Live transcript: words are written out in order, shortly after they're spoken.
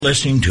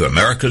Listening to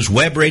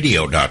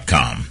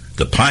americaswebradio.com,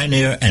 the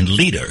pioneer and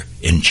leader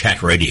in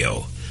chat radio.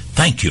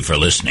 Thank you for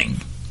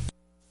listening.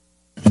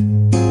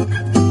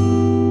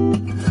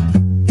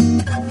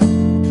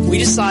 We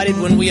decided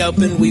when we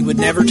opened we would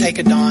never take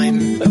a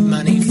dime of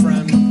money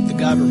from the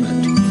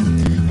government.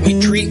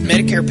 We treat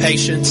Medicare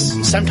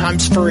patients,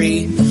 sometimes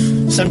free,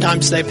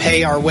 sometimes they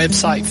pay our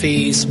website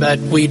fees, but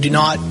we do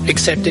not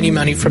accept any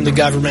money from the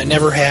government,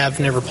 never have,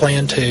 never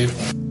plan to.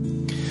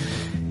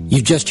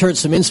 You've just heard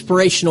some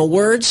inspirational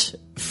words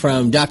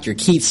from Dr.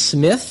 Keith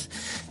Smith,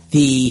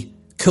 the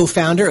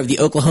co-founder of the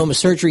Oklahoma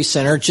Surgery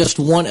Center, just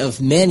one of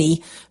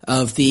many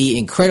of the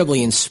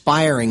incredibly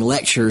inspiring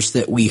lectures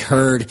that we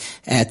heard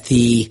at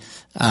the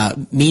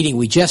meeting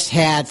we just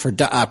had for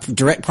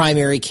direct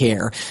primary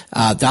care.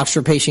 Doctors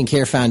for Patient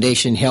Care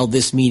Foundation held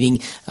this meeting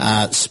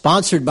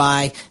sponsored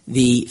by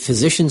the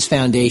Physicians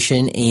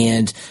Foundation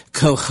and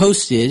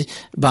co-hosted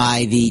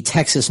by the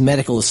Texas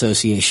Medical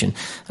Association.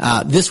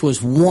 This was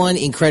one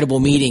incredible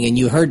meeting, and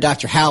you heard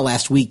Dr. Howe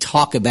last week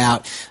talk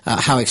about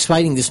how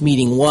exciting this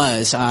meeting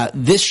was.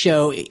 This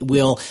show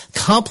will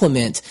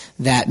complement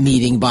that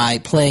meeting by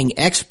playing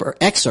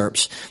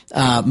excerpts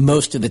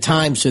most of the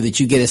time so that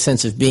you get a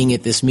sense of being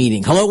at this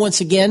meeting. Hello once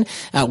again.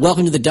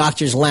 Welcome to the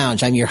Doctor's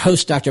Lounge. I'm your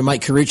host, Dr.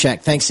 Mike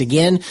Koriwchak. Thanks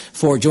again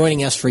for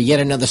joining us for yet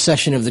another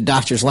session of the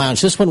Doctor's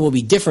Lounge. This one will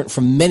be different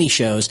from many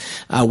shows.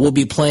 We'll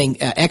be playing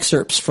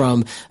excerpts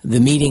from the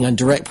meeting on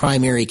direct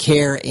primary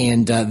care,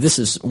 and this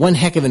is one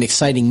heck of an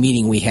exciting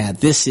meeting we had.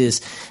 This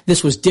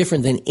was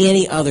different than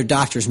any other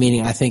doctor's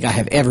meeting I think I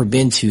have ever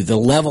been to. The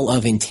level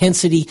of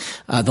intensity,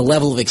 the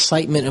level of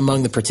excitement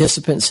among the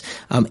participants.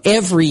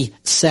 Every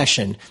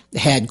session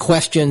had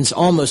questions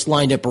almost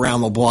lined up around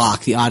the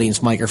block, the audience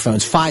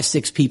microphones,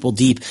 5-6 people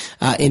deep.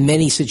 In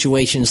many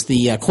situations,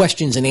 the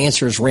questions and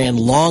answers ran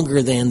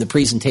longer than the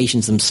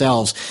presentations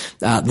themselves.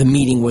 The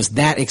meeting was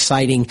that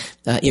exciting.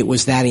 It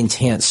was that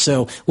intense.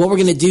 So what we're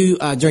going to do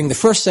during the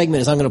first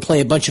segment is I'm going to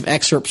play a bunch of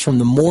excerpts from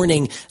the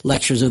morning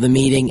lectures of the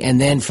meeting, and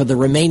then for the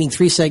remaining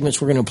 3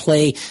 segments, we're going to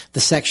play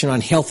the section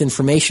on health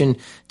information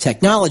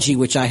technology,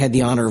 which I had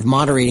the honor of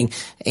moderating,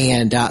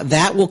 and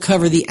that will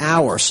cover the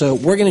hour. So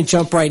we're going to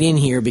jump right in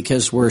here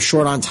because we're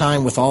short on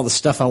time with all the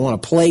stuff I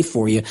want to play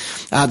for you.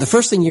 The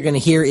first thing you're going to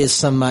hear is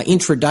some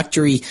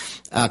introductory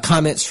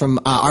comments from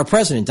our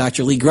president,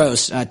 Dr. Lee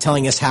Gross,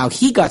 telling us how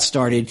he got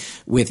started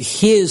with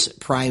his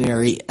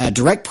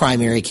direct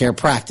primary care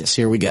practice.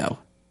 Here we go.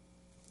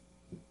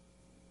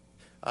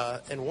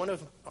 And one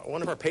of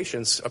our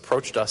patients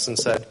approached us and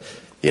said,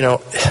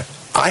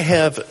 I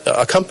have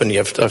a company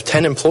of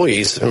 10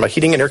 employees in my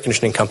heating and air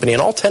conditioning company,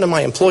 and all 10 of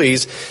my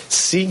employees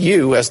see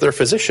you as their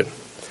physician.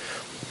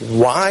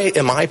 Why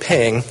am I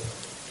paying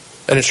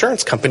an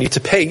insurance company to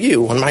pay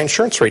you when my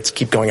insurance rates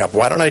keep going up?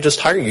 Why don't I just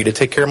hire you to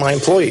take care of my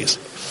employees?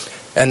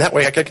 And that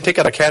way I can take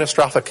out a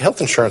catastrophic health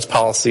insurance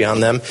policy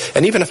on them,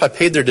 and even if I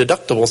paid their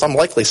deductibles, I'm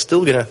likely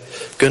still gonna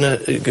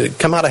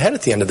come out ahead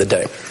at the end of the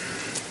day.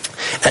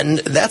 And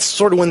that's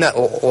sort of when that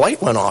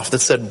light went off that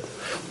said,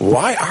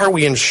 why are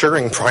we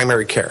insuring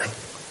primary care?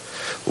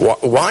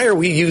 Why are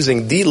we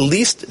using the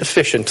least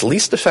efficient,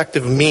 least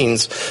effective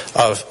means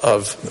of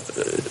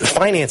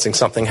financing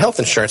something, health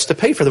insurance, to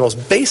pay for the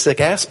most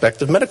basic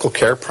aspect of medical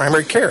care,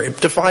 primary care?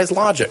 It defies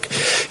logic.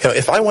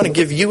 If I want to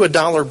give you a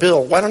 $1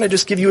 bill, why don't I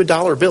just give you a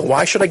 $1 bill?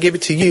 Why should I give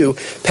it to you,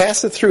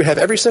 pass it through, have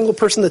every single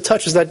person that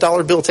touches that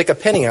 $1 bill take a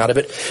penny out of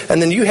it, and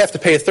then you have to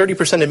pay a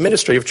 30%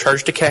 administrative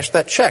charge to cash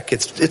that check?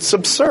 It's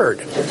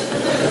absurd.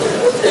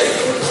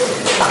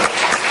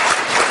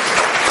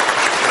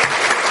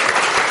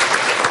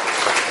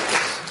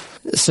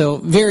 So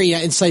very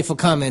insightful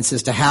comments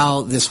as to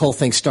how this whole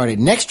thing started.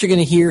 Next, you're going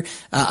to hear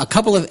a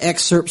couple of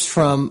excerpts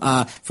from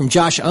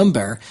Josh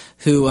Umber,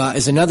 who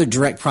is another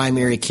direct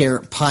primary care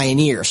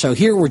pioneer. So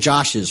here were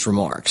Josh's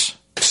remarks.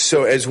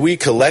 So as we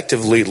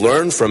collectively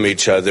learn from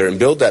each other and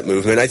build that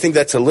movement, I think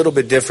that's a little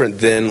bit different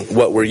than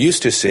what we're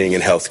used to seeing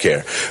in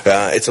healthcare.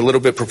 It's a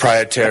little bit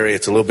proprietary,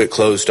 it's a little bit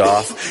closed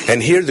off,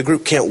 and here the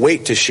group can't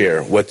wait to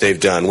share what they've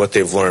done, what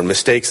they've learned,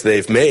 mistakes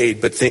they've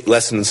made, but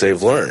lessons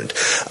they've learned.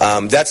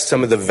 That's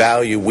some of the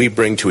value we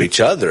bring to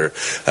each other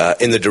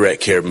in the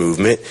direct care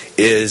movement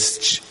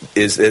is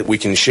that we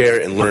can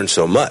share and learn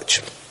so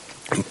much.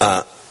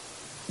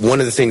 One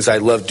of the things I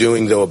love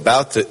doing, though,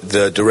 about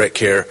the direct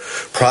care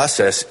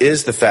process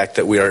is the fact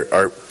that we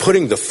are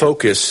putting the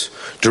focus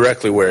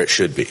directly where it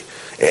should be,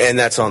 and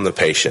that's on the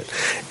patient.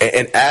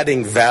 And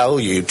adding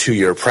value to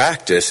your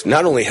practice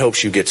not only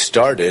helps you get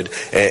started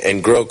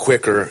and grow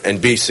quicker and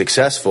be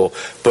successful,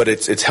 but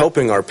it's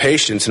helping our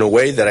patients in a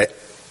way that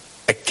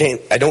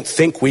I don't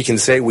think we can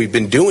say we've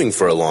been doing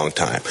for a long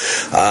time.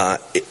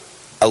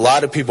 A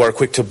lot of people are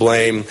quick to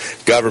blame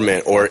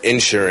government or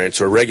insurance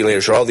or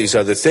regulators or all these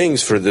other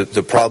things for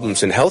the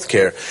problems in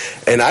healthcare.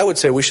 And I would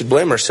say we should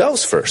blame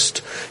ourselves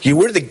first.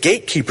 We're the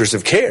gatekeepers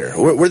of care.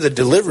 We're the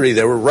delivery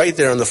there. We're right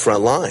there on the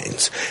front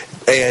lines.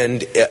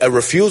 And a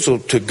refusal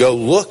to go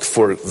look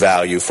for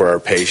value for our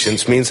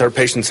patients means our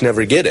patients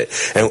never get it.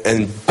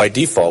 And by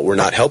default, we're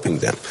not helping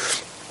them.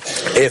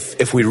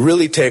 if we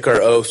really take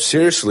our oath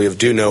seriously of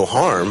do no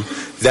harm,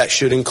 that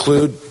should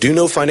include do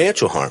no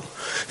financial harm.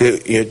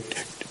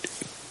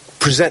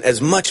 Present as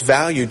much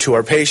value to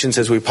our patients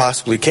as we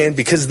possibly can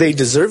because they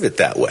deserve it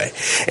that way.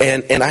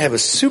 And I have a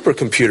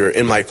supercomputer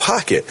in my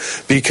pocket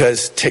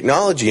because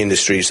technology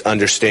industries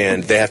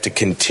understand they have to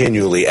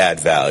continually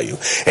add value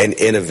and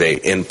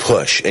innovate and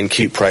push and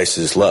keep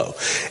prices low.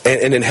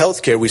 And in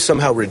healthcare, we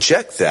somehow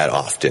reject that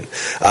often.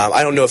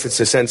 I don't know if it's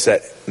the sense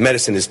that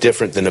medicine is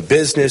different than a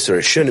business or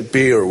it shouldn't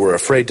be, or we're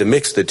afraid to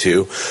mix the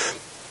two,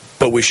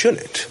 but we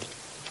shouldn't.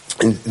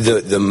 And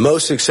the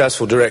most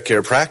successful direct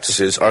care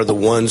practices are the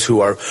ones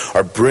who are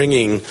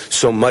bringing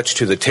so much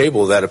to the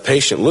table that a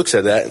patient looks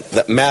at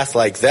that math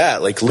like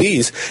that, like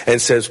Lee's,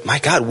 and says, my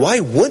God, why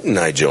wouldn't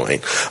I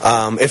join?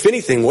 If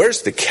anything,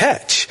 where's the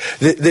catch?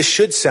 This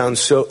should sound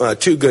so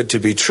too good to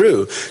be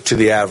true to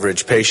the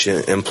average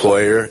patient,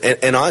 employer,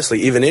 and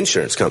honestly, even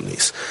insurance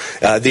companies.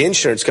 The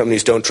insurance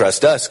companies don't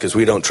trust us because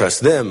we don't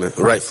trust them,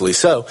 rightfully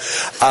so.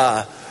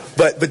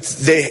 But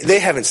they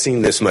haven't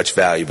seen this much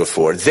value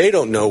before. They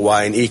don't know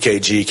why an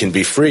EKG can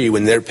be free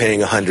when they're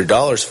paying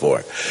 $100 for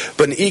it.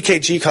 But an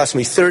EKG cost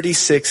me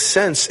 36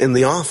 cents in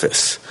the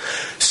office.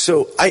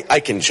 So I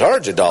can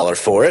charge $1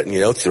 for it,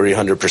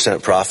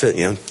 300% profit,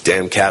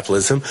 damn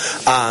capitalism.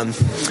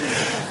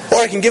 Or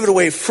I can give it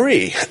away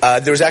free.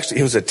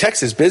 He was a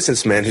Texas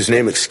businessman whose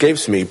name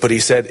escapes me, but he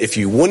said, if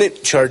you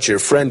wouldn't charge your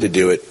friend to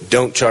do it,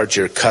 don't charge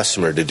your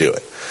customer to do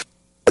it.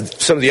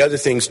 Some of the other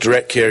things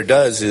direct care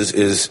does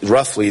is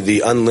roughly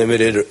the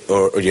unlimited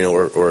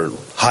or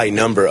high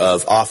number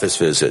of office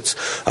visits,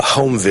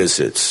 home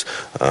visits,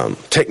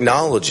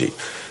 technology.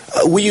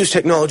 We use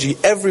technology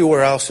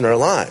everywhere else in our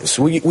lives.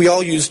 We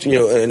all used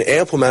an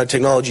ample amount of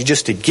technology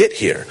just to get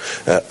here.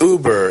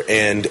 Uber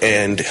and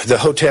the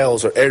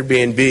hotels or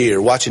Airbnb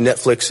or watching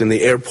Netflix in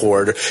the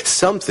airport or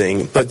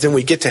something, but then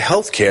we get to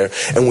healthcare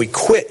and we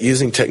quit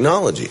using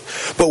technology.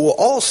 But we'll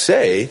all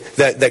say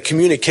that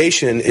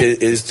communication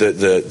is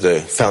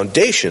the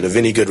foundation of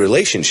any good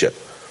relationship.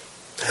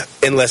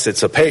 Unless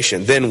it's a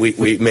patient. Then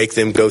we make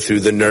them go through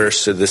the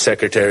nurse or the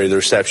secretary, the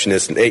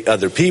receptionist, and 8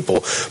 other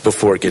people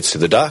before it gets to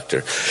the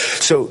doctor.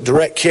 So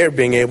direct care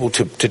being able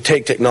to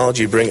take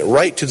technology, bring it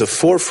right to the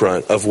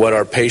forefront of what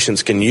our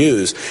patients can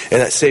use, and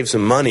that saves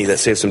them money, that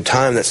saves them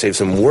time, that saves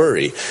them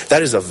worry.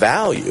 That is a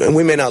value. And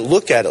we may not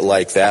look at it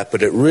like that,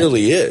 but it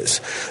really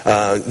is.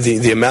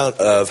 The amount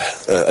of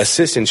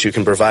assistance you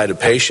can provide a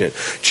patient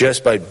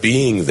just by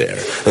being there.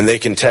 And they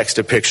can text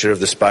a picture of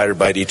the spider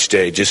bite each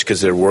day just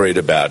because they're worried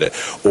about it.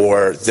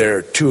 Or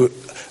they're too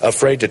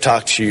afraid to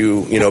talk to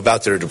you,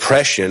 about their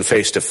depression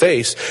face to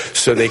face,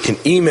 so they can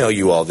email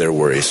you all their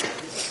worries.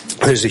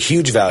 There's a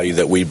huge value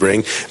that we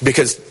bring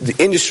because the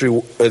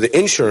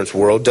insurance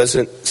world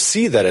doesn't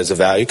see that as a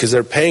value because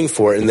they're paying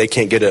for it and they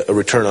can't get a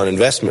return on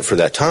investment for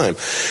that time.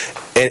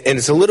 And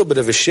it's a little bit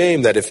of a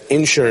shame that if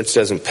insurance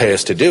doesn't pay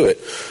us to do it,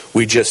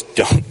 we just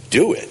don't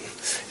do it.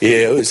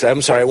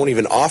 I'm sorry, I won't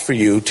even offer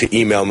you to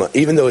email.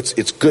 Even though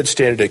it's good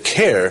standard of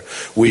care,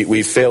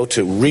 we fail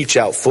to reach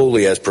out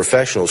fully as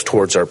professionals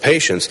towards our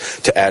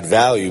patients to add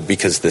value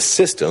because the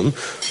system,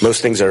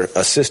 most things are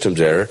a systems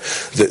error,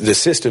 the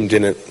system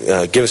didn't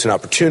give us an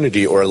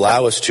opportunity or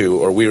allow us to,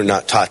 or we were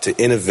not taught to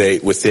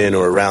innovate within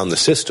or around the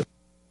system.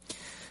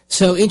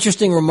 So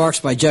interesting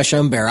remarks by Josh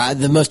Umber.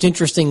 The most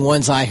interesting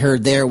ones I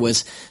heard there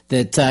was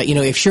that,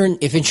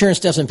 if insurance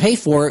doesn't pay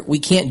for it, we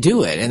can't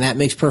do it. And that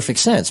makes perfect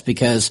sense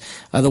because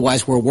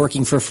otherwise we're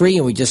working for free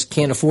and we just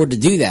can't afford to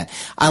do that.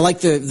 I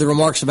like the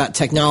remarks about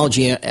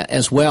technology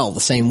as well, the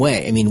same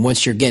way. I mean,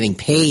 once you're getting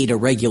paid a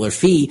regular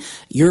fee,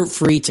 you're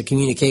free to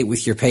communicate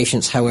with your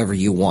patients however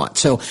you want.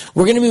 So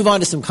we're going to move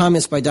on to some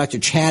comments by Dr.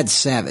 Chad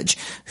Savage,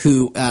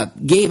 who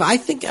gave, I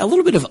think, a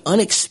little bit of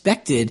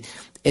unexpected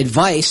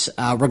advice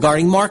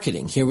regarding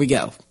marketing. Here we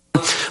go.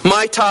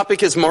 My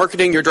topic is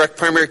marketing your direct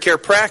primary care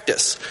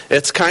practice.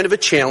 It's kind of a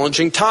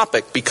challenging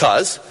topic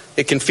because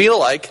it can feel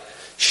like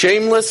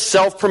shameless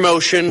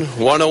self-promotion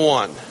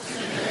 101.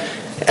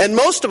 And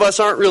most of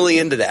us aren't really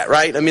into that,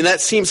 right? I mean,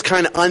 that seems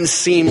kind of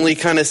unseemly,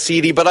 kind of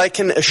seedy, but I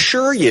can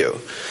assure you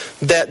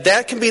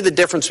that can be the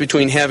difference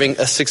between having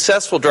a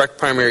successful direct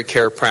primary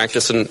care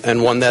practice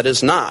and one that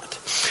is not.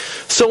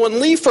 So when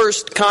Lee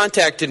first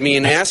contacted me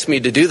and asked me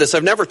to do this,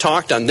 I've never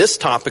talked on this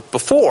topic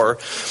before,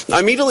 I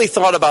immediately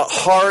thought about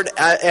hard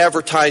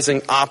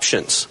advertising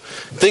options.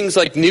 Things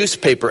like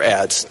newspaper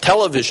ads,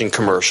 television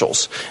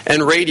commercials,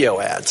 and radio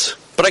ads.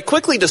 But I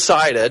quickly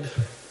decided,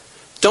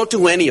 don't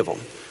do any of them.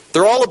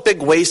 They're all a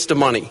big waste of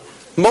money.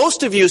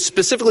 Most of you,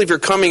 specifically if you're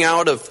coming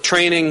out of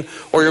training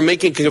or you're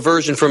making a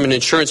conversion from an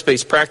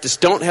insurance-based practice,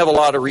 don't have a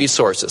lot of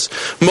resources.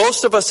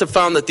 Most of us have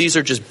found that these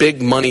are just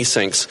big money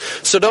sinks.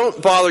 So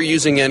don't bother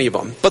using any of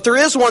them. But there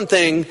is one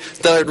thing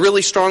that I'd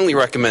really strongly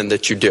recommend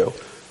that you do,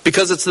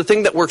 because it's the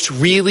thing that works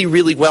really,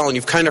 really well, and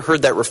you've kind of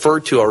heard that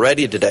referred to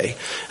already today.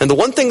 And the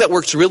one thing that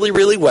works really,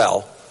 really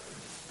well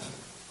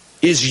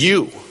is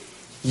you.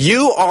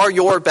 You are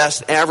your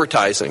best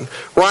advertising.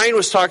 Ryan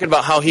was talking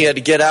about how he had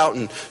to get out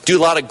and do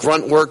a lot of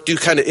grunt work, do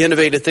kind of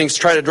innovative things,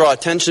 try to draw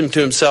attention to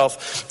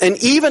himself.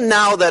 And even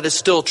now that is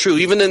still true.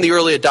 Even in the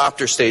early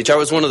adopter stage, I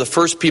was one of the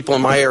first people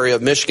in my area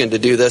of Michigan to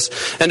do this.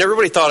 And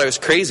everybody thought I was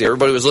crazy.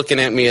 Everybody was looking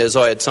at me as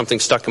though I had something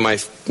stuck in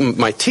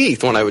my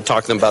teeth when I would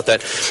talk to them about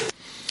that.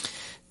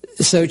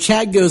 So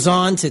Chad goes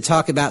on to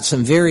talk about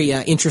some very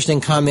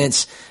interesting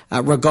comments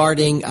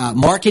regarding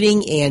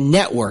marketing and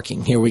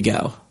networking. Here we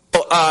go.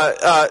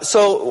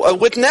 So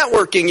with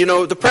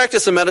networking, the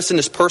practice of medicine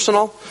is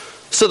personal.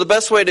 So the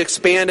best way to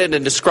expand it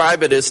and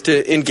describe it is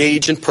to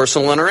engage in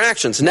personal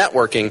interactions,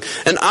 networking.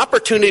 And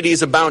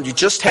opportunities abound. You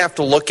just have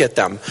to look at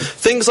them.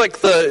 Things like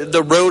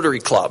the Rotary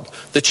Club,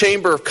 the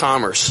Chamber of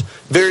Commerce,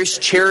 various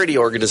charity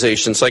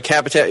organizations like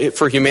Habitat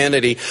for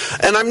Humanity.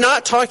 And I'm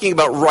not talking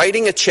about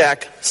writing a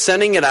check,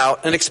 sending it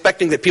out, and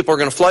expecting that people are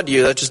going to flood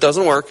you. That just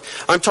doesn't work.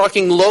 I'm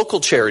talking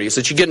local charities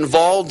that you get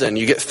involved in.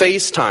 You get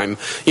FaceTime,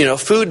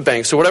 food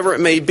banks or whatever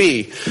it may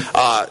be.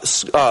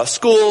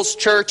 Schools,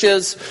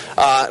 churches,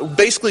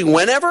 basically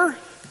whenever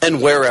and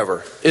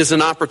wherever is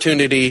an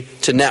opportunity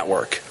to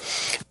network.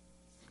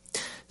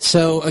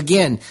 So,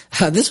 again,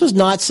 this was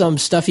not some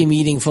stuffy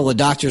meeting full of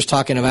doctors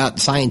talking about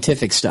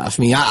scientific stuff.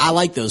 I mean, I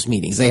like those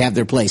meetings. They have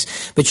their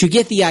place. But you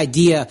get the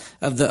idea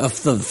of the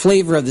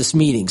flavor of this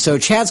meeting. So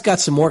Chad's got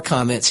some more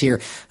comments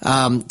here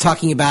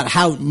talking about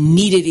how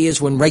neat it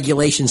is when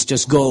regulations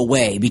just go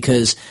away,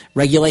 because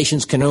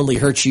regulations can only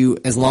hurt you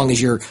as long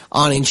as you're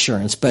on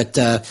insurance. But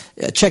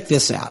check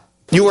this out.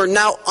 You are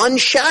now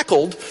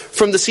unshackled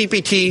from the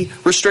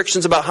CPT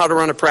restrictions about how to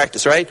run a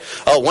practice, right?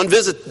 Oh, one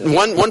visit,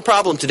 one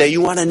problem today. You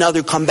want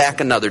another, come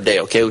back another day.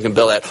 Okay, we can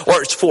bill that.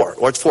 Or it's four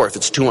if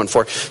it's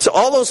 214. So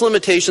all those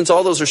limitations,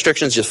 all those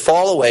restrictions just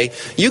fall away.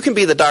 You can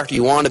be the doctor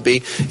you want to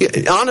be.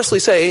 Honestly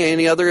say, hey,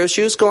 any other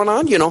issues going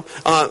on?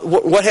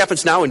 What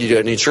happens now when you do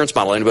an insurance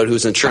model? Anybody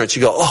who's in insurance,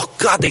 you go, oh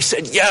God, they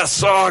said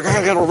yes. Oh, I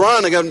got to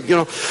run.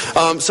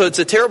 So it's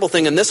a terrible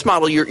thing. In this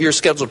model, you're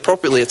scheduled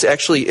appropriately. It's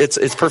actually,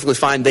 it's perfectly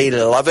fine. They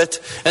love it.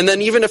 And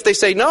then even if they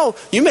say no,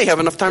 you may have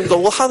enough time to go,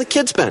 well, how the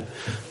kids been?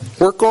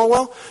 Work going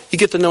well? You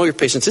get to know your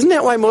patients. Isn't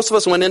that why most of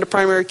us went into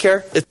primary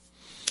care?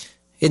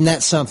 Isn't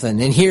that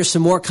something? And here's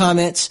some more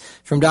comments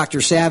from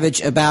Dr.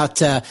 Savage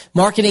about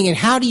marketing and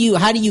how do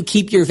you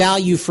keep your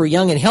value for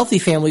young and healthy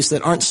families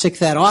that aren't sick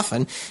that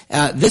often.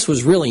 This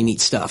was really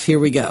neat stuff. Here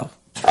we go.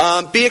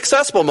 Be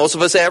accessible. Most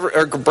of us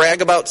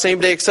brag about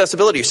same-day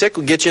accessibility. You're sick,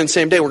 we'll get you in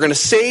same day. We're going to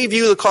save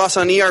you the cost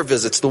on ER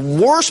visits. The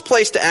worst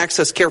place to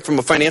access care from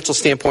a financial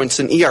standpoint is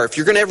in ER. If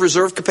you're going to have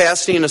reserve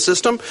capacity in a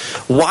system,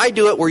 why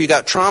do it where you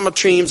got trauma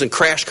teams and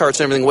crash carts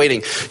and everything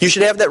waiting? You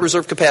should have that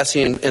reserve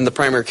capacity in the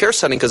primary care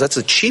setting because that's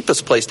the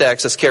cheapest place to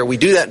access care. We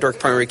do that in direct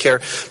primary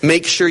care.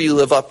 Make sure you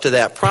live up to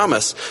that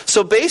promise.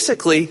 So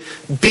basically,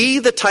 be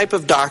the type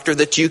of doctor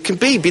that you can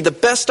be. Be the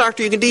best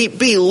doctor you can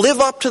be.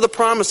 Live up to the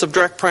promise of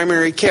direct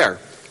primary care.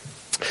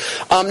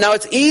 Now,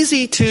 it's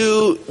easy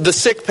to the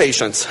sick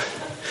patients.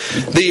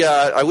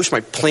 I wish my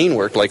plane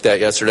worked like that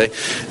yesterday.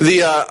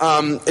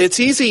 It's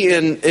easy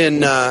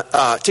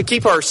to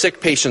keep our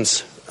sick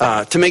patients,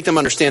 to make them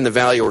understand the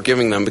value we're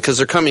giving them because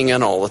they're coming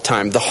in all the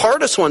time. The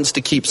hardest ones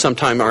to keep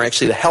sometime are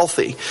actually the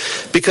healthy,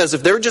 because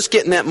if they're just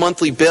getting that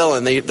monthly bill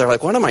and they're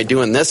like, what am I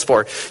doing this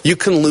for? You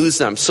can lose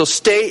them. So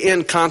stay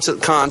in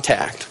constant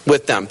contact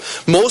with them.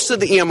 Most of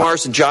the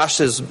EMRs, and Josh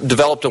has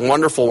developed a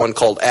wonderful one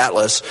called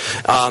Atlas,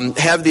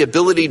 have the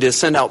ability to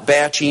send out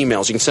batch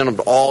emails. You can send them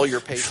to all your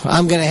patients.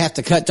 I'm going to have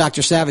to cut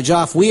Dr. Savage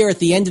off. We are at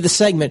the end of the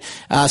segment.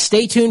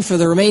 Stay tuned for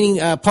the remaining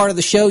part of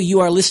the show. You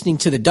are listening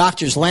to the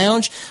Doctor's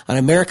Lounge on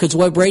America's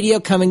Web Radio.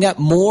 Coming up,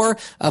 more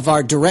of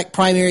our direct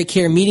primary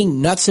care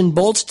meeting, nuts and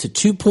bolts to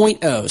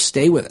 2.0.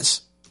 Stay with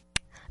us.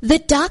 The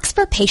Docs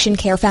for Patient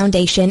Care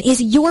Foundation is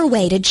your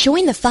way to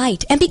join the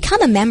fight and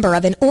become a member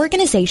of an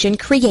organization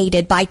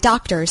created by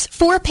doctors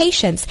for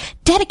patients,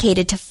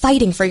 dedicated to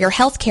fighting for your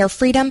healthcare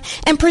freedom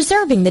and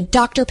preserving the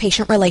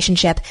doctor-patient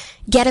relationship.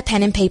 Get a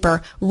pen and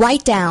paper.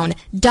 Write down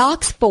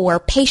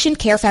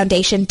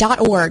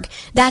docs4patientcarefoundation.org.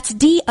 That's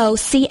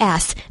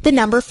DOCS, the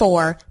number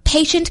 4,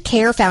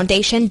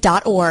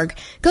 patientcarefoundation.org.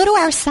 Go to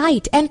our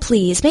site and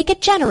please make a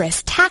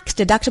generous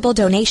tax-deductible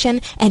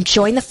donation and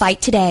join the fight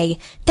today.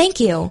 Thank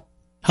you.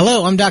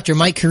 Hello, I'm Dr.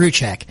 Mike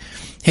Koriwchak.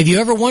 Have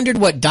you ever wondered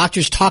what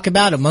doctors talk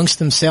about amongst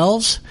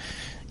themselves?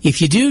 If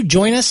you do,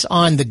 join us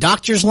on the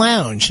Doctor's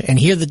Lounge and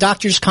hear the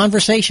doctors'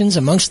 conversations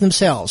amongst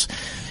themselves.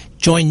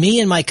 Join me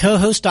and my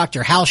co-host,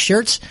 Dr. Hal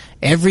Schertz,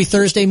 every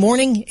Thursday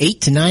morning, 8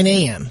 to 9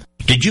 a.m.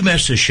 Did you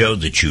miss a show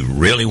that you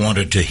really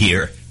wanted to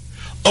hear?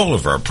 All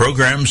of our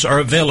programs are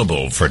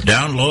available for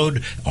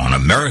download on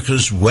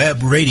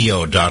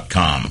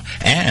americaswebradio.com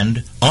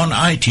and on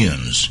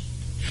iTunes.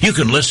 You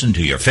can listen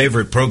to your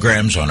favorite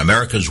programs on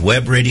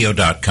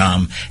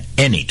americaswebradio.com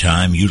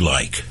anytime you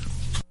like.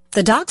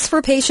 The Docs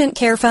for Patient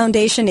Care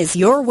Foundation is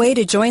your way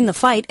to join the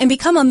fight and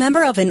become a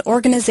member of an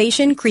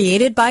organization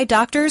created by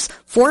doctors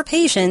for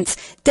patients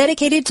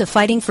dedicated to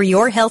fighting for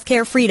your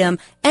healthcare freedom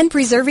and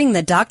preserving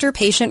the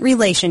doctor-patient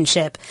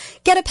relationship.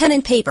 Get a pen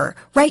and paper.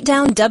 Write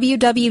down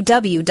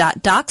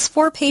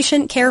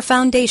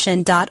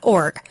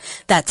www.docsforpatientcarefoundation.org.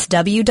 That's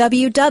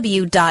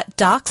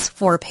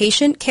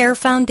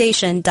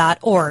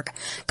www.docsforpatientcarefoundation.org.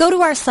 Go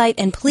to our site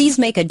and please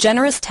make a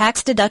generous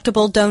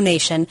tax-deductible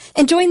donation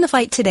and join the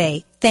fight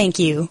today. Thank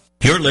you.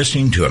 You're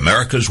listening to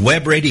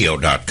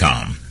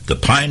AmericasWebRadio.com, the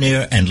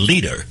pioneer and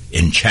leader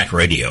in chat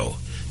radio.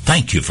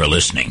 Thank you for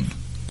listening.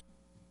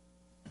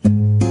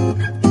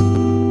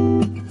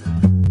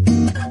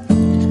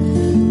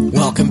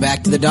 Welcome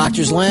back to the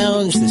Doctor's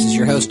Lounge. This is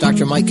your host,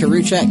 Dr. Mike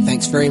Koriwchak.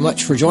 Thanks very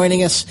much for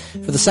joining us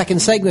for the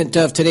second segment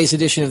of today's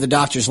edition of the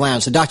Doctor's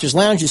Lounge. The Doctor's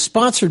Lounge is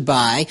sponsored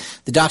by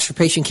the Docs for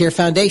Patient Care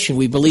Foundation.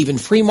 We believe in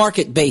free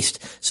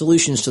market-based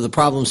solutions to the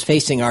problems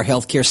facing our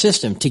healthcare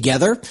system.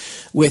 Together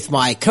with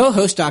my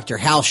co-host, Dr.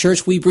 Hal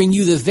Schertz, we bring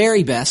you the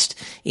very best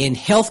in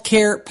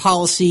healthcare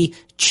policy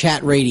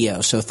chat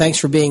radio. So thanks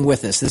for being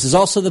with us. This is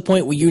also the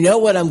point where you know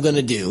what I'm going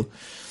to do.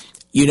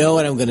 You know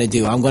what I'm going to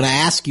do. I'm going to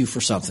ask you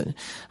for something.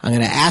 I'm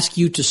going to ask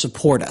you to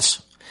support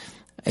us.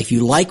 If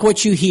you like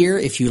what you hear,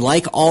 if you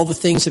like all the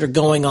things that are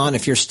going on,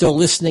 if you're still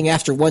listening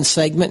after one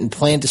segment and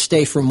plan to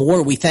stay for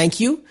more, we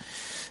thank you.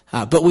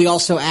 But we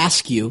also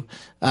ask you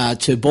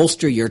to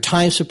bolster your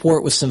time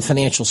support with some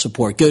financial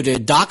support. Go to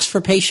Docs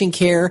for Patient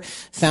Care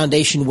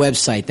Foundation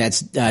website.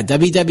 That's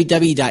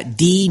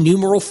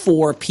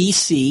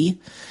www.D4PC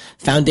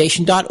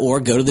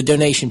foundation.org. Go to the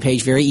donation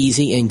page, very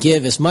easy, and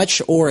give as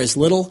much or as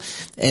little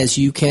as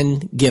you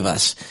can give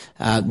us.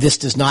 This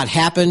does not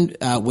happen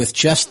with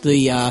just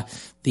the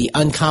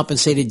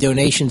uncompensated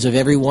donations of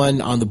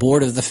everyone on the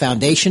board of the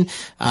foundation.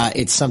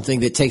 It's something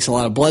that takes a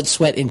lot of blood,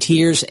 sweat, and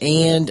tears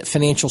and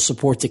financial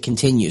support to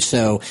continue.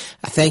 So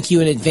thank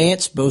you in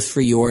advance, both for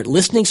your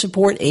listening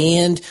support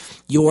and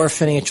your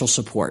financial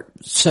support.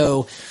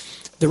 So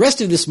the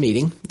rest of this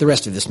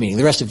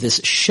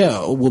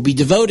show will be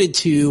devoted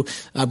to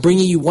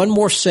bringing you one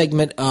more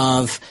segment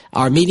of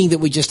our meeting that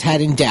we just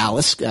had in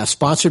Dallas,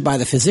 sponsored by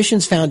the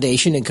Physicians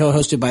Foundation and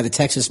co-hosted by the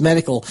Texas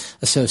Medical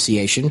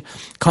Association,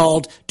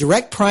 called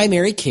Direct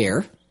Primary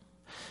Care,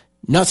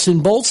 Nuts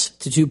and Bolts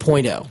to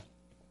 2.0.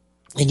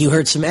 And you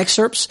heard some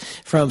excerpts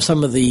from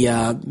some of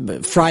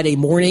the Friday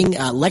morning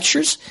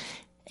lectures,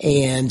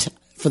 and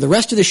for the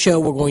rest of the show,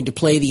 we're going to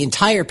play the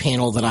entire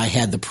panel that I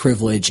had the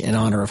privilege and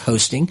honor of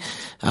hosting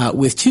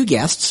with two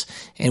guests,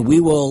 and we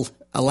will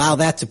allow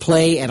that to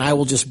play, and I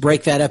will just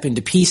break that up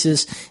into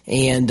pieces,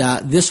 and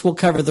this will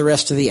cover the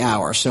rest of the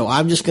hour. So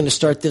I'm just going to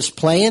start this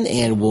playing,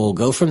 and we'll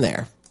go from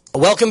there.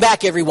 Welcome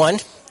back, everyone.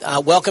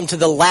 Welcome to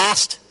the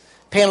last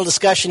panel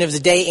discussion of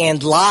the day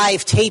and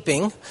live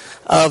taping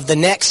of the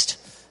next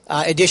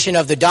edition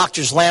of the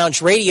Doctor's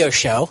Lounge radio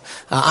show.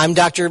 I'm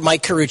Dr.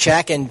 Mike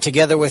Koriwchak, and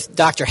together with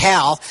Dr.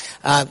 Hal,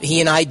 he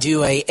and I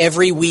do a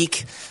every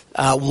week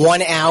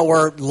 1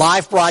 hour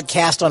live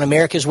broadcast on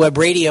America's Web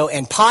Radio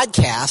and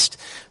podcast,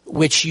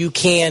 which you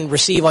can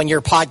receive on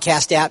your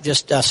podcast app.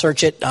 Just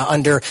search it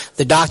under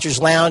the Doctor's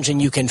Lounge, and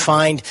you can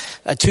find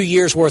 2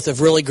 years worth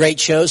of really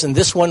great shows. And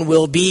this one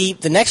will be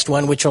the next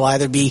one, which will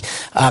either be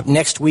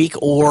next week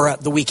or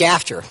the week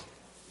after.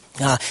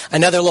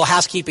 Another little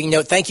housekeeping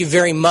note. Thank you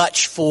very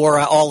much for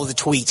all of the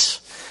tweets.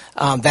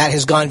 That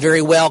has gone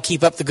very well.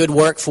 Keep up the good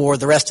work for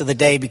the rest of the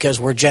day because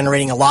we're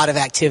generating a lot of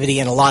activity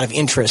and a lot of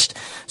interest.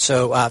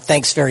 So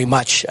thanks very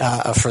much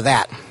for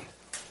that.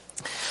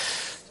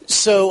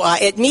 So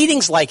at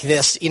meetings like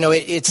this, you know,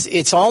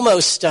 it's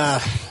almost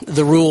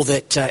the rule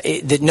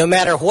that no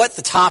matter what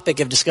the topic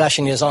of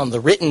discussion is on the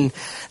written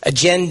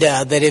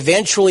agenda, that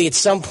eventually at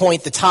some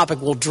point the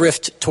topic will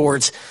drift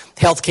towards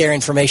healthcare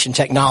information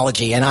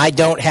technology. And I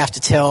don't have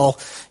to tell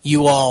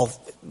you all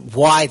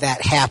why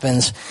that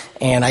happens,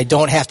 and I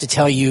don't have to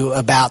tell you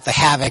about the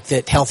havoc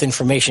that health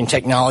information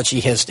technology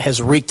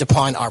has wreaked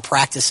upon our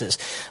practices.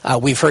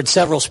 We've heard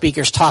several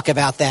speakers talk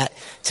about that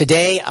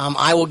today.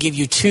 I will give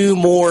you two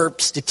more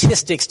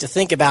statistics to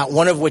think about,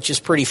 one of which is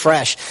pretty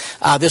fresh.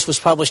 This was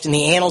published in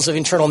the Annals of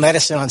Internal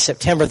Medicine on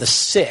September the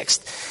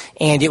 6th,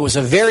 and it was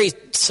a very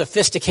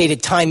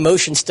sophisticated time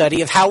motion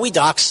study of how we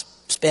docs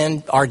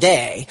spend our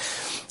day.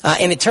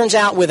 And it turns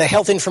out with a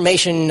health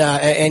information,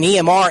 an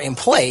EMR in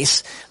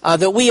place,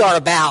 that we are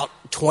about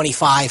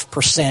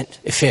 25%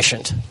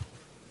 efficient.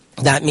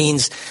 That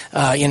means,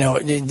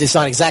 it's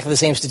not exactly the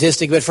same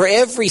statistic, but for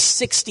every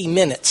 60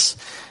 minutes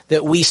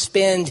that we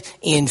spend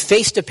in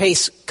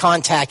face-to-face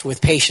contact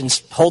with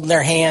patients, holding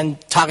their hand,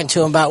 talking to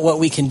them about what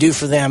we can do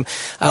for them,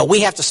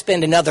 we have to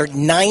spend another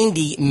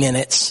 90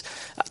 minutes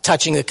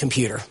touching the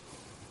computer.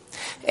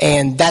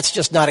 And that's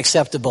just not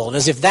acceptable. And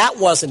as if that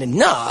wasn't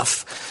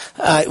enough,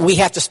 we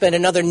have to spend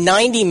another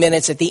 90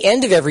 minutes at the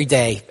end of every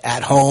day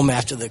at home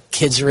after the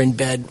kids are in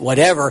bed,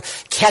 whatever,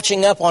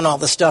 catching up on all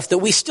the stuff that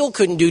we still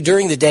couldn't do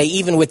during the day,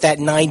 even with that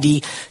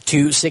 90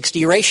 to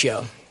 60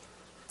 ratio.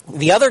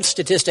 The other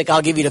statistic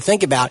I'll give you to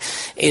think about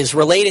is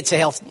related to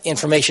health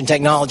information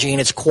technology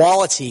and its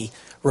quality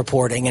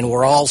reporting, and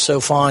we're all so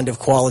fond of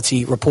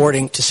quality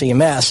reporting to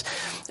CMS,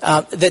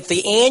 that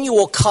the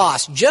annual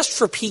cost just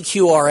for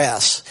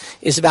PQRS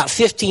is about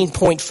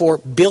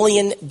 $15.4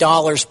 billion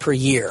per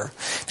year.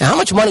 Now, how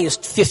much money is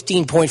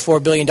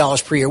 $15.4 billion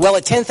per year? Well,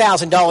 at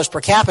 $10,000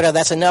 per capita,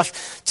 that's enough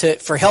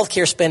for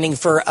healthcare spending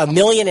for 1.5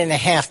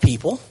 million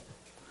people.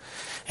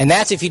 And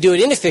that's if you do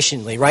it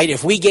inefficiently, right?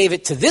 If we gave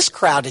it to this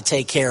crowd to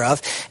take care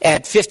of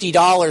at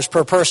 $50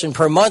 per person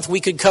per month,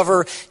 we could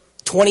cover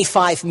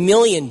 25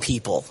 million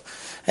people.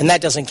 And that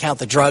doesn't count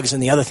the drugs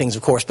and the other things,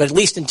 of course. But at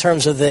least in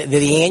terms of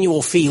the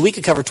annual fee, we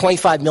could cover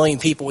 25 million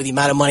people with the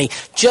amount of money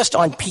just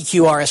on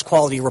PQRS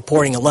quality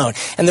reporting alone.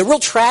 And the real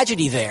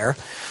tragedy there,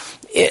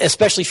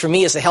 especially for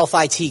me as a health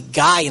IT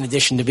guy in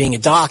addition to being a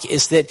doc,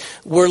 is that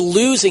we're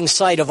losing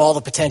sight of all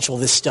the potential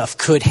this stuff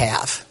could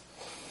have.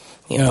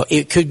 You know,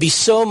 it could be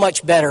so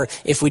much better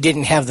if we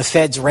didn't have the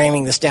feds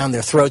ramming this down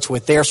their throats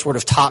with their sort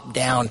of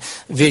top-down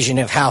vision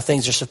of how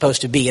things are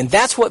supposed to be. And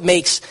that's what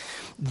makes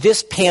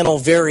this panel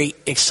very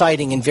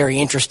exciting and very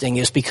interesting,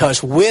 is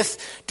because with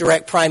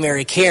direct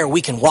primary care,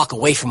 we can walk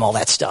away from all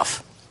that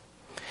stuff.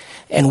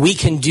 And we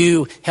can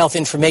do health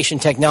information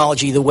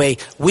technology the way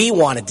we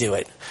want to do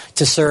it,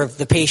 to serve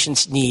the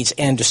patient's needs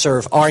and to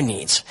serve our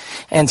needs.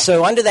 And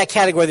so under that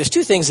category, there's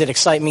two things that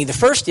excite me. The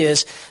first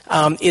is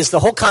the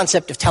whole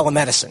concept of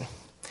telemedicine.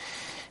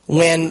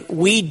 When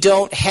we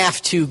don't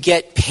have to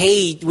get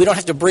paid, we don't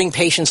have to bring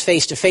patients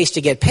face-to-face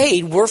to get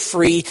paid, we're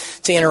free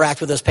to interact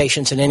with those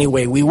patients in any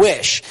way we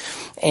wish.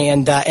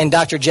 And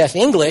Dr. Jeff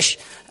English,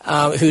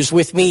 who's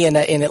with me in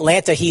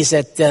Atlanta, he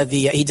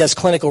does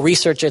clinical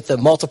research at the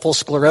Multiple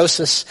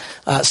Sclerosis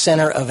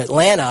Center of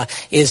Atlanta,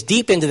 is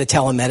deep into the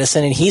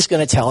telemedicine, and he's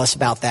going to tell us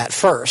about that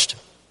first.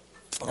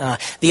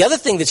 The other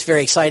thing that's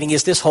very exciting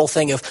is this whole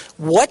thing of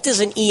what does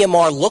an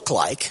EMR look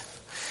like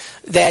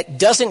that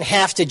doesn't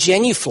have to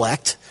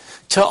genuflect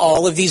to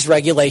all of these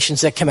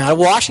regulations that come out of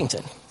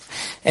Washington.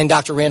 And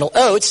Dr. Randall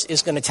Oates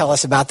is going to tell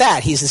us about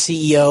that. He's the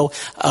CEO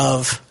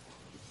of,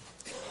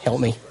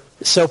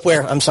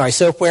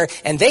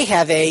 Soapware, and they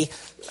have a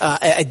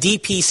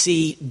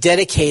DPC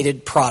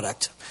dedicated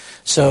product.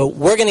 So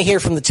we're going to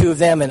hear from the two of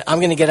them, and I'm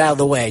going to get out of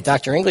the way.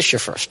 Dr. English, you're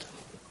first.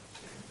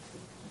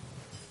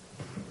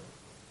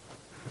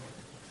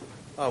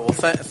 Oh, well,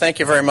 thank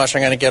you very much.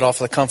 I'm going to get off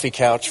the comfy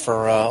couch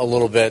for a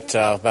little bit,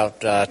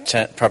 about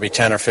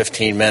 10 or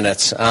 15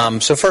 minutes.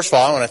 So first of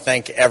all, I want to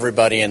thank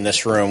everybody in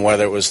this room,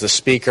 whether it was the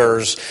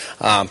speakers,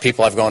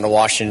 people I've gone to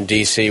Washington,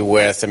 D.C.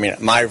 with. I mean,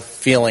 my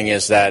feeling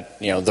is that,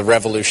 the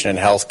revolution in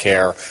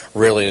healthcare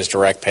really is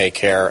direct pay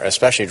care,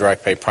 especially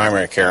direct pay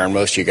primary care, and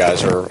most of you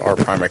guys are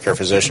primary care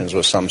physicians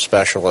with some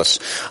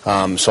specialists.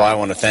 So I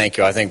want to thank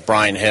you. I think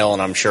Brian Hill,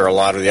 and I'm sure a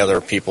lot of the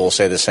other people will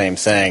say the same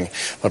thing,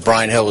 but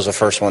Brian Hill was the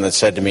first one that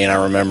said to me, and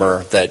I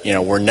remember that,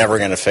 we're never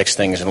going to fix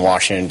things in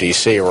Washington,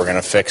 D.C. We're going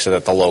to fix it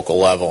at the local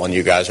level, and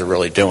you guys are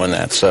really doing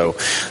that. So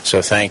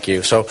thank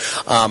you. So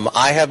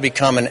I have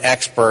become an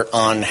expert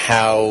on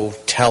how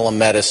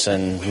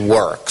telemedicine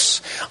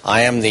works.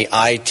 I am the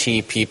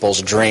IT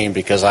people's dream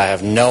because I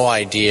have no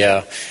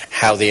idea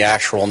how the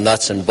actual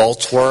nuts and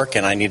bolts work,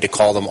 and I need to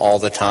call them all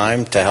the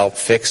time to help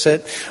fix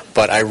it.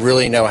 But I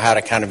really know how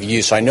to kind of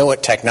use. So I know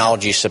what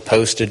technology is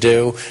supposed to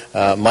do.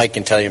 Mike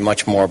can tell you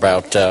much more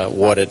about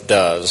what it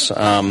does.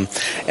 And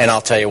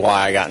I'll tell you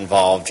why I got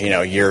involved,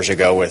 years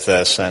ago with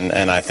this.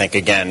 And I think,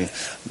 again,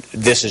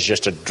 this is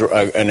just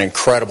an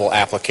incredible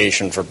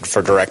application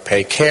for direct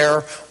pay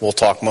care. We'll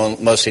talk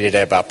mostly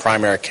today about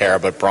primary care,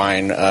 but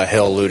Brian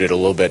Hill alluded a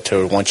little bit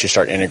to, once you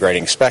start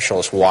integrating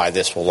specialists, why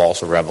this will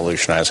also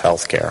revolutionize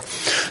healthcare.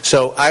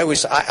 So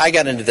I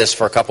got into this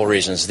for a couple of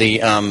reasons.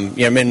 I'm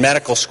in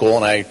medical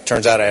school, and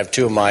turns out I have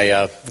two of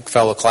my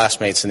fellow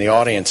classmates in the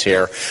audience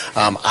here.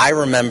 I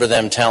remember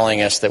them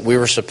telling us that we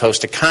were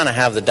supposed to kind of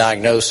have the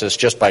diagnosis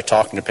just by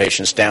talking to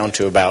patients down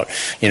to about,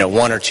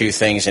 one or two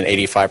things in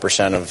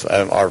 85%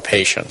 of our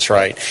patients,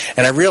 right?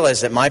 And I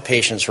realized that my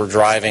patients were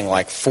driving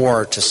like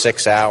 4 to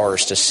 6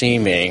 hours to see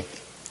me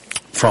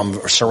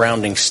from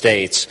surrounding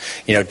states,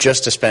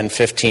 just to spend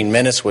 15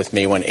 minutes with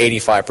me when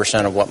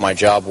 85% of what my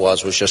job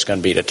was just going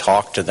to be to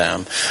talk to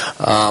them.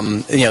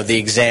 The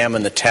exam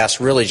and the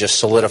test really just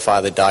solidify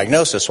the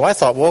diagnosis. So I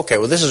thought,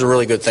 this is a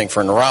really good thing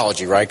for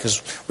neurology, right?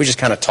 Because we just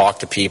kind of talk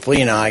to people.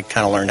 I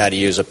kind of learned how to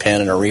use a pen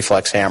and a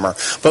reflex hammer.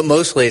 But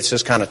mostly it's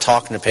just kind of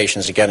talking to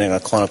patients and getting a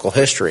clinical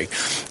history.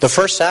 The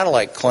first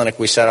satellite clinic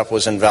we set up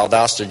was in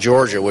Valdosta,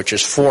 Georgia, which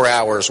is 4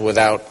 hours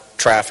without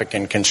traffic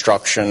and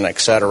construction, et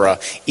cetera,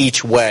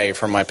 each way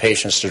for my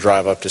patients to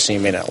drive up to see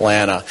me in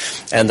Atlanta.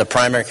 And the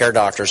primary care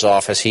doctor's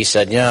office, he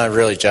said,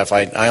 really, Jeff,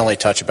 I only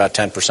touch about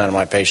 10% of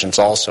my patients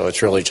also.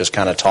 It's really just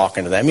kind of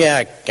talking to them.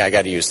 I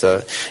got to use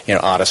the,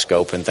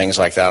 otoscope and things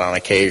like that on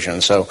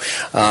occasion. So,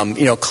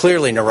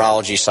 clearly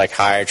neurology,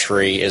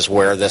 psychiatry is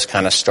where this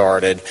kind of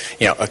started.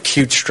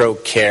 Acute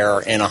stroke care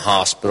in a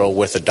hospital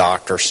with a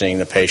doctor seeing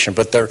the patient.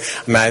 But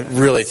I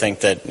really think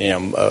that,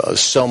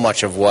 so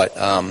much of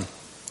what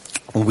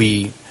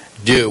we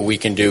do, we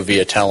can do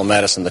via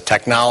telemedicine. The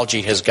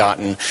technology has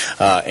gotten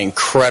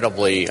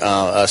incredibly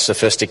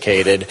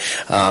sophisticated,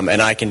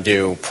 and I can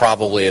do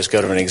probably as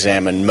good of an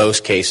exam in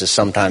most cases,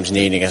 sometimes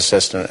needing an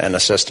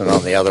assistant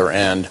on the other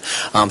end.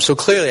 So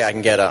clearly I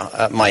can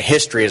get my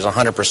history is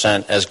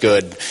 100% as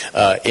good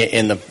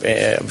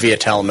via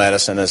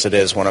telemedicine as it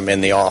is when I'm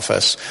in the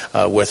office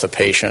with a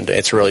patient.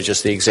 It's really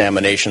just the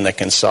examination that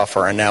can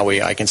suffer, and now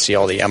I can see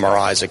all the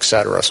MRIs, et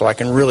cetera. So I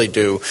can really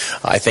do,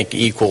 I think,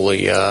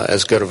 equally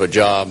as good of a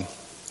job.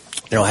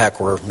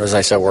 Heck, as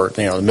I said, we're,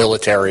 the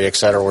military, et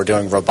cetera, we're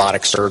doing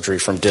robotic surgery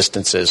from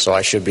distances, so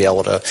I should be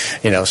able to,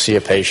 see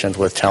a patient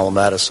with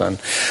telemedicine.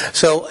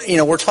 So,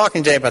 we're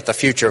talking today about the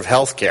future of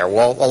healthcare.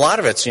 Well, a lot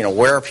of it's,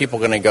 where are people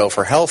going to go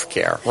for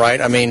healthcare,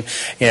 right? I mean,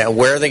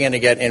 where are they going to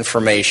get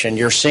information?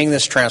 You're seeing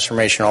this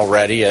transformation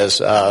already as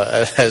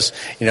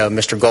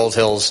Mr.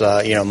 Goldhill's,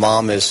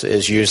 mom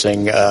is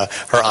using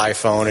her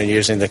iPhone and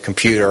using the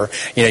computer.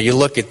 You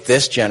look at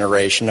this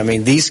generation, I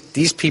mean,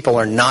 these people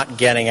are not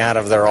getting out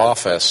of their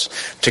office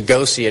to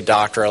go see a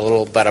doctor, a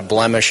little bit of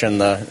blemish on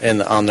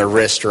their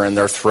wrist or in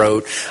their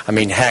throat. I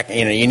mean, heck,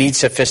 you need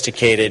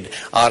sophisticated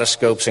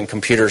otoscopes and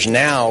computers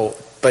now.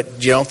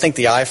 But you don't think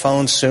the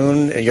iPhone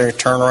soon, you're going to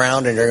turn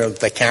around and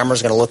the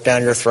camera's going to look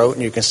down your throat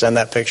and you can send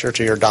that picture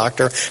to your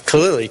doctor?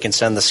 Clearly, you can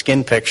send the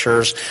skin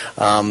pictures.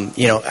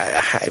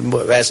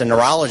 As a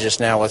neurologist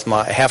now, with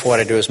half of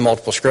what I do is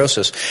multiple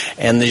sclerosis,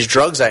 and these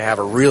drugs I have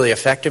are really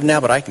effective now,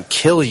 but I can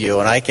kill you,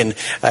 and I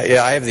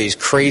have these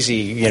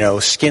crazy,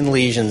 skin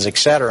lesions, et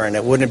cetera,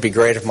 and wouldn't it be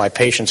great if my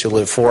patients who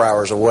live 4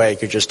 hours away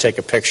could just take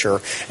a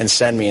picture and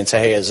send me and say,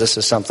 hey, is this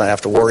something I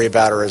have to worry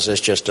about, or is this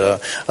just a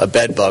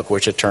bed bug,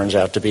 which it turns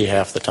out to be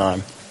half the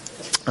time.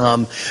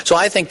 So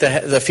I think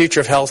the future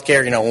of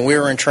healthcare, when we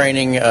were in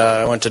training,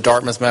 I went to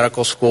Dartmouth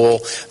Medical School,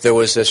 there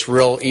was this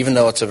real, even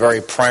though it's a very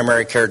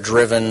primary care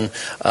driven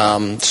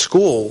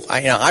school,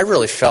 I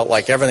really felt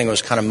like everything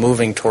was kind of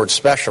moving towards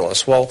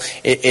specialists. Well,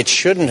 it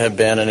shouldn't have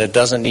been, and it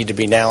doesn't need to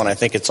be now, and I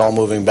think it's all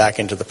moving back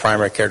into the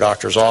primary care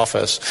doctor's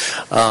office.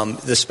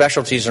 The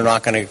specialties are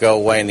not going to go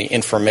away, and the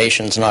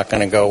information's not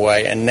going to go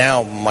away. And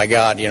now, my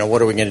God,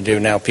 what are we going to do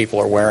now? People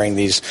are wearing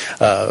these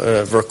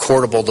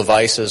recordable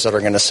devices that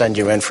are going to send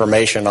you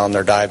information on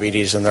their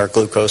diabetes and their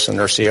glucose and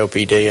their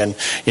COPD, and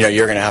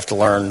you're going to have to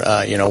learn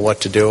what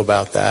to do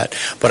about that.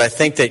 But I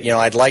think that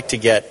I'd like to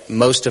get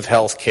most of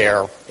health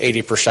care,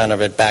 80%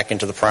 of it, back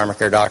into the primary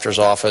care doctor's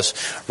office,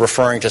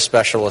 referring to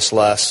specialists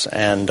less,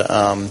 and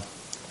as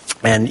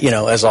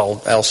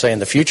I'll say in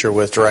the future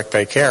with direct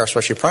pay care,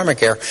 especially primary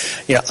care,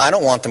 I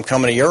don't want them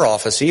coming to your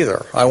office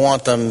either. I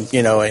want them,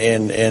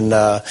 in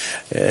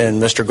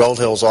Mr.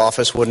 Goldhill's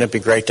office. Wouldn't it be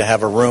great to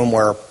have a room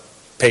where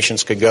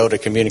patients could go to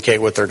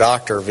communicate with their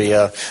doctor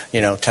via,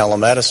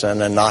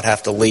 telemedicine, and not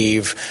have to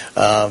leave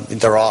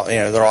their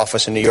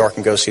office in New York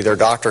and go see their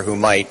doctor, who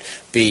might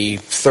be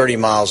 30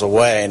 miles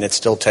away, and it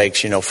still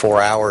takes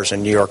 4 hours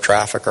in New York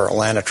traffic or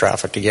Atlanta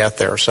traffic to get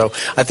there. So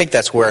I think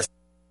that's where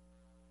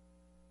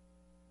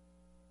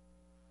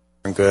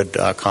good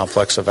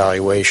complex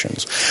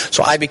evaluations.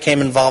 So I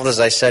became involved,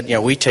 as I said,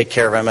 we take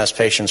care of MS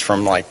patients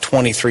from like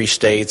 23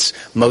 states,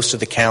 most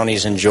of the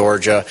counties in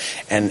Georgia,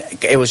 and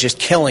it was just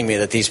killing me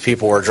that these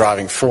people were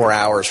driving 4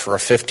 hours for a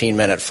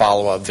 15-minute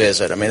follow-up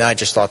visit. I mean, I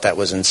just thought that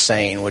was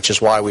insane, which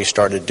is why we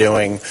started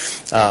doing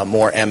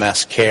more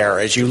MS care.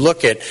 As you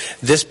look at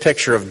this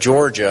picture of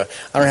Georgia,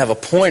 I don't have a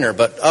pointer,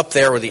 but up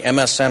there where the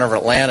MS Center of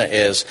Atlanta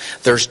is,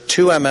 there's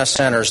 2 MS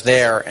centers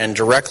there, and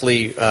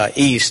directly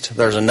east,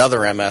 there's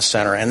another MS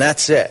center, and that's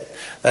it.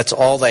 That's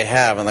all they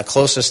have, and the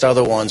closest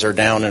other ones are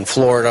down in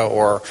Florida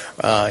or,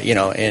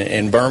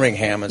 in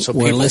Birmingham. And so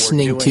we're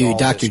listening to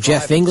Dr.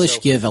 Jeff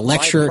English give a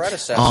lecture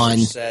on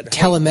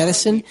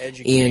telemedicine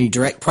in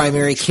direct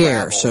primary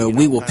care. So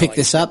we will pick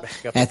this up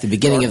at the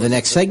beginning of the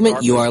next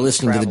segment. You are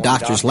listening to the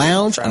Doctor's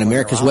Lounge on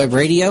America's Web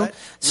Radio.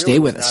 Stay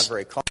with us.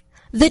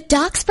 The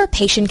Docs for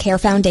Patient Care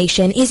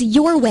Foundation is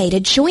your way to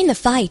join the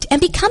fight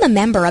and become a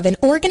member of an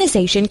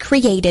organization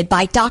created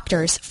by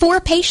doctors for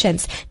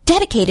patients,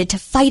 dedicated to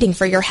fighting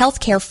for your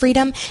healthcare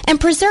freedom and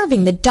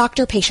preserving the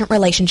doctor-patient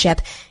relationship.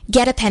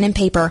 Get a pen and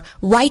paper.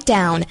 Write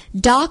down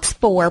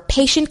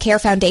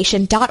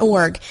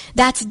docs4patientcarefoundation.org.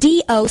 That's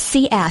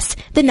DOCS,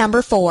 the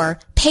number 4,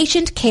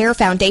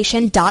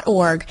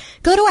 patientcarefoundation.org.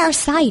 Go to our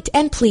site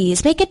and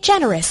please make a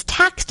generous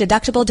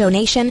tax-deductible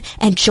donation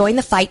and join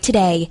the fight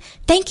today.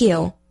 Thank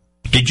you.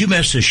 Did you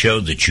miss a show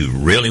that you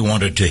really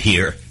wanted to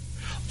hear?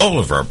 All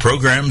of our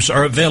programs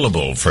are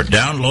available for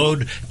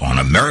download on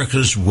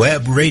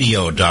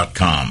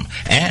americaswebradio.com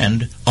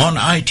and on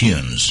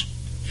iTunes.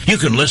 You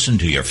can listen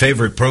to your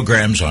favorite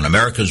programs on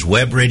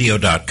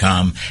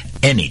americaswebradio.com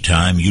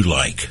anytime you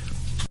like.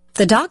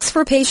 The Docs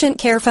for Patient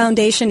Care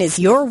Foundation is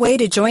your way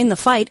to join the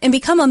fight and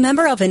become a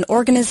member of an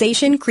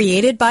organization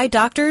created by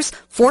doctors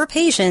for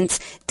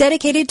patients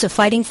dedicated to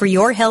fighting for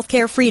your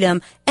healthcare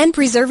freedom and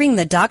preserving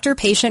the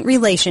doctor-patient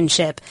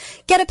relationship.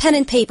 Get a pen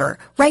and paper.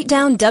 Write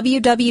down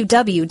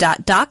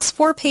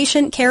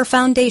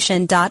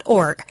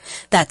www.docsforpatientcarefoundation.org.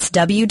 That's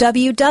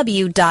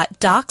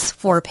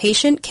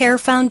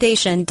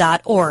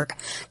www.docsforpatientcarefoundation.org.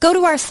 Go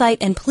to our site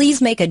and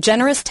please make a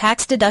generous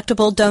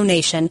tax-deductible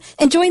donation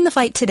and join the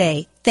fight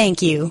today.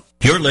 Thank you.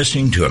 You're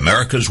listening to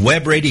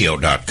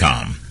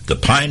AmericasWebRadio.com, the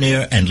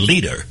pioneer and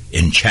leader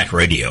in chat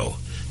radio.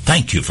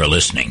 Thank you for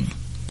listening.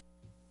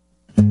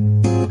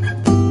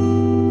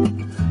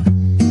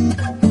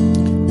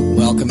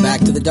 Welcome back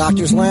to the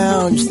Doctor's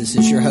Lounge. This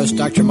is your host,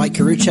 Dr. Mike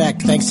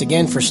Koriwchak. Thanks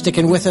again for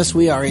sticking with us.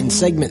 We are in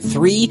segment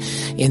 3.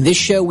 In this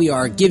show, we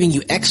are giving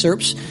you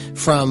excerpts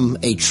from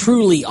a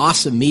truly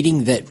awesome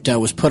meeting that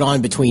was put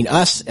on between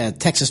us at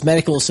Texas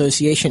Medical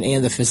Association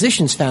and the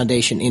Physicians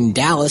Foundation in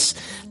Dallas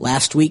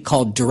last week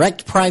called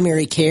Direct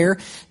Primary Care,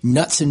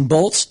 Nuts and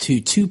Bolts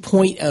to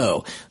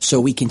 2.0.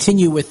 So we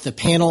continue with the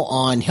panel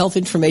on health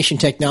information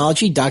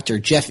technology. Dr.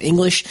 Jeff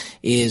English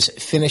is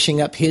finishing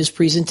up his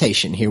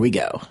presentation. Here we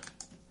go.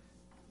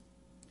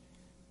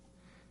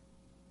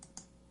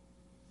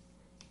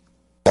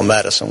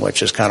 Medicine,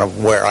 which is kind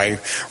of where I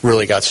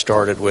really got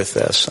started with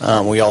this.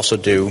 We also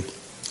do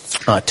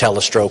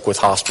telestroke with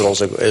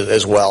hospitals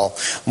as well.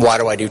 Why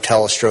do I do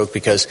telestroke?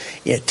 Because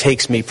it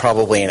takes me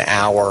probably an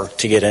hour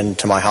to get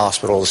into my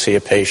hospital to see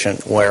a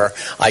patient, where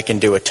I can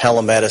do a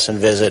telemedicine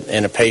visit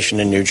in a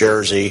patient in New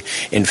Jersey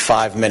in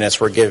 5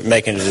 minutes. We're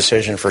making a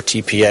decision for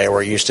TPA,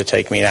 where it used to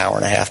take me an hour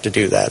and a half to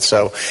do that.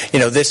 So,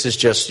 this is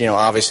just,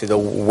 obviously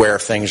where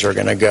things are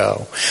going to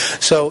go.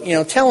 So,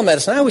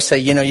 telemedicine, I always say,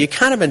 you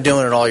kind of been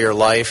doing it all your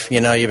life.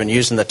 You've been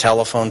using the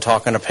telephone,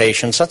 talking to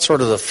patients. That's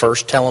sort of the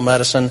first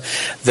telemedicine.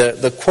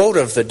 The quote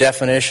of the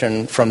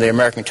definition from the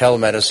American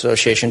Telemedicine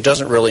Association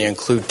doesn't really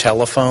include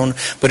telephone,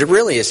 but it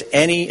really is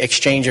any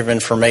exchange of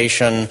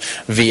information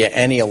via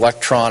any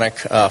electronic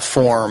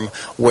form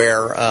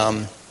where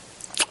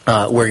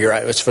you're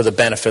at, it's for the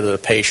benefit of the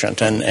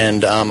patient.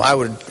 And I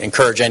would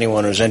encourage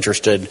anyone who's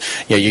interested,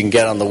 you can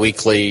get on the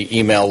weekly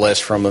email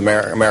list from the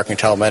American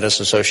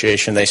Telemedicine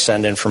Association. They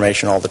send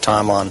information all the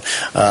time on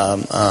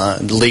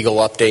legal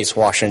updates,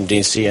 Washington,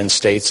 D.C. and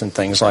states and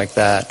things like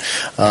that.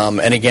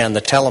 And again,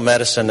 the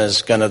telemedicine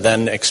is going to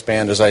then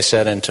expand, as I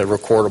said, into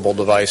recordable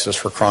devices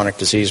for chronic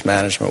disease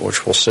management,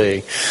 which we'll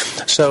see.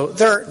 So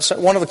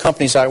one of the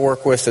companies I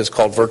work with is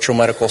called Virtual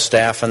Medical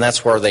Staff, and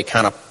that's where they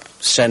kind of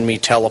send me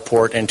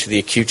teleport into the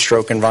acute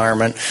stroke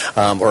environment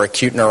or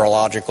acute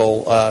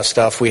neurological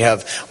stuff. We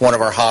have one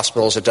of our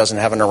hospitals that doesn't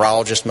have a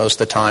neurologist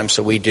most of the time,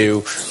 so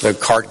the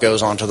cart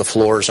goes onto the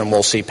floors and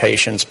we'll see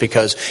patients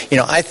because,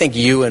 I think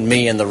you and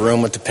me in the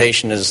room with the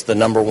patient is the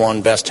number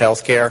one best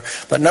health care,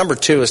 but number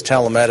 2 is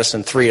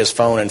telemedicine, 3 is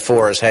phone, and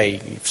 4 is,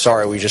 hey,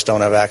 sorry, we just don't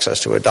have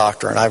access to a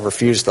doctor, and I've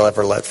refused to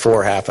ever let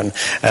 4 happen,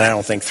 and I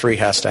don't think 3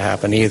 has to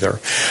happen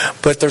either.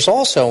 But there's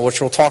also,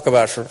 which we'll talk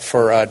about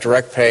for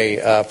direct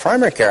pay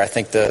primary care, I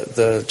think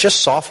the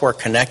just software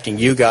connecting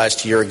you guys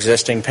to your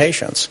existing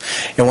patients.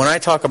 And when I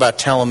talk about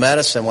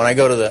telemedicine, when I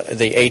go to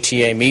the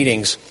ATA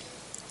meetings,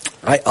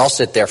 I'll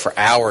sit there for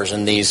hours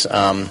in these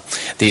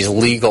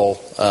legal,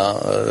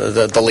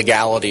 the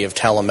legality of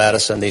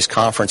telemedicine, these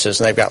conferences,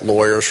 and they've got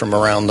lawyers from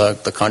around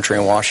the country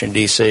in Washington,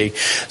 D.C.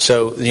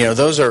 So,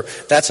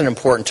 that's an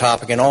important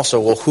topic. And also,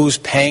 well, who's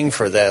paying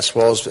for this?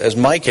 Well, as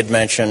Mike had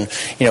mentioned,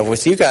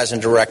 with you guys in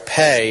direct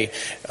pay,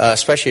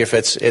 especially if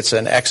it's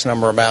an X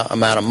number amount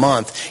a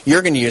month,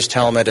 you're going to use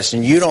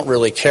telemedicine. You don't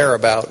really care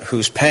about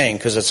who's paying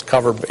because it's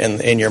covered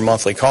in your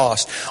monthly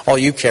cost. All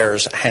you care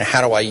is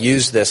how do I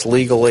use this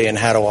legally and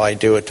how do I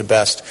do it to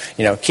best,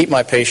 keep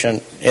my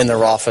patient in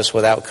their office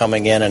without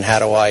coming in, and how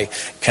do I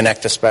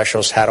connect to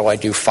specialists, how do I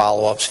do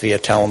follow-ups via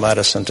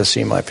telemedicine to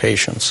see my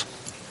patients.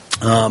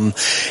 One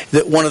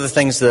of the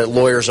things that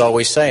lawyers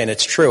always say, and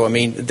it's true,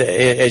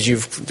 as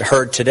you've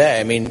heard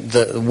today,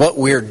 what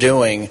we're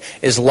doing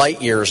is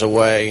light years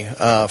away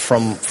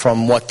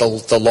from what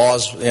the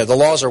laws, the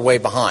laws are way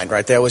behind,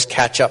 right? They always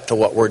catch up to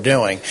what we're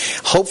doing.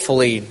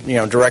 Hopefully,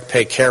 direct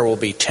pay care will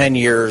be 10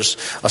 years,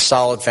 a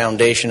solid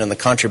foundation in the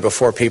country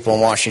before people in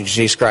Washington,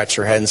 D.C. scratch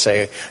their head and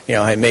say,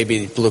 hey,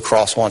 maybe Blue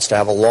Cross wants to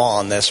have a law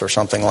on this or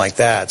something like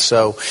that.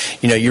 So,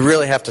 you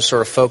really have to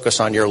sort of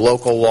focus on your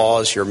local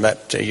laws,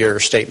 your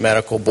state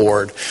medical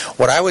board.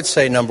 What I would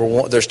say, number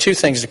one, there's 2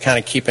 things to kind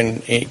of keep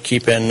in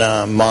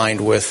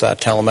mind with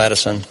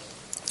telemedicine.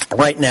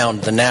 Right now,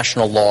 the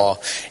national law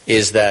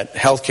is that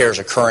healthcare is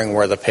occurring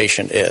where the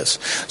patient is.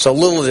 So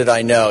little did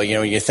I know,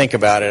 you think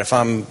about it, if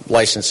I'm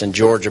licensed in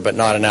Georgia but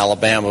not in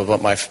Alabama,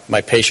 but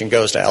my patient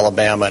goes to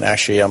Alabama and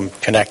actually I'm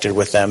connected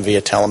with them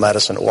via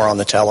telemedicine or on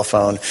the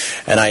telephone,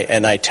 and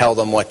I tell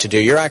them what to do.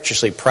 You're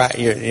actually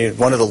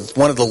one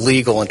of the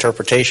legal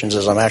interpretations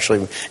is I'm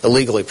actually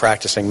illegally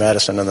practicing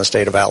medicine in the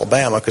state of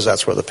Alabama because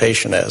that's where the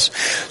patient is.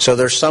 So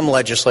there's some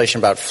legislation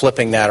about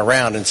flipping that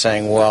around and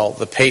saying, well,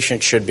 the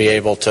patient should be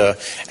able to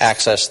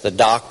access the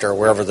doctor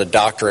wherever the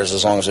doctor is,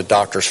 as long as the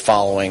doctor's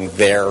following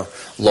their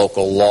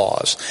local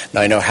laws.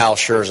 Now, I know Hal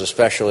Schurz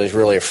especially is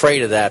really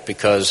afraid of that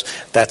because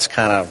that's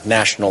kind of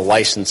national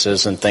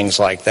licenses and things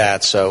like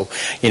that. So,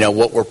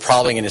 what we're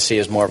probably going to see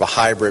is more of a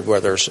hybrid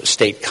where there's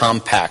state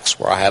compacts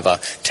where I have a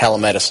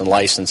telemedicine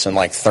license in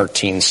like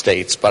 13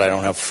 states, but I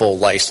don't have full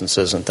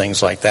licenses and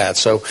things like that.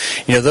 So,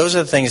 those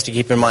are the things to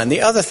keep in mind.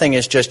 The other thing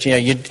is just,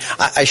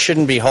 I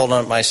shouldn't be holding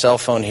up my cell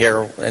phone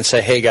here and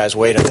say, hey guys,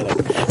 wait a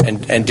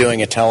minute, and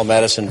doing a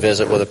telemedicine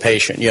visit with a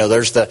patient.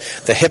 There's the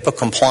HIPAA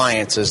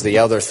compliance is the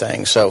other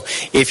thing. So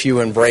if you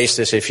embrace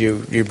this, if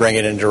you bring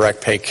it in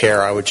direct pay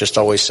care, I would just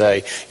always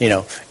say,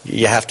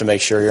 you have to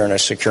make sure you're in a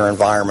secure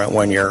environment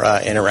when you're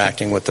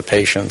interacting with the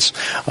patients,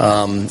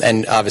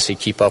 and obviously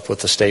keep up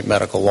with the state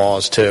medical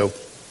laws too.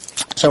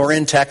 So we're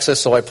in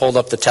Texas, so I pulled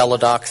up the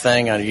Teladoc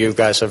thing. You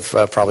guys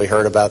have probably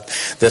heard about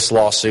this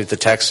lawsuit. The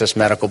Texas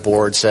Medical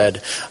Board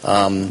said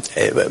that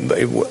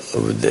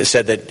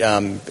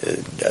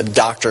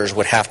doctors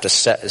would have to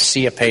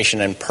see a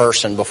patient in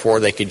person before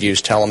they could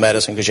use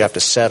telemedicine because you have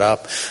to set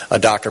up a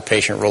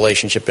doctor-patient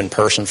relationship in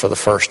person for the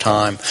first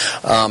time.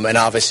 And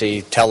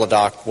obviously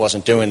Teladoc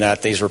wasn't doing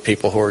that. These were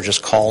people who were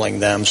just calling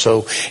them.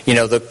 So,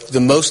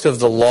 the most of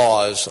the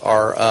laws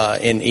are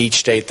in each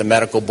state. The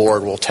medical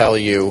board will tell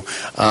you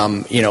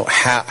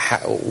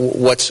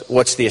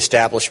what's the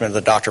establishment of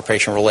the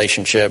doctor-patient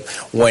relationship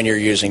when you're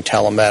using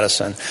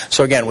telemedicine.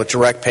 So again, with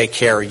direct pay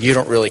care, you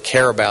don't really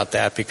care about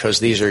that because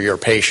these are your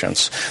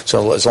patients.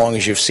 So as long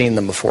as you've seen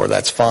them before,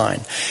 that's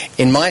fine.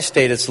 In my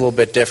state, it's a little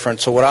bit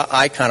different. So what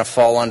I kind of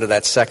fall under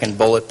that second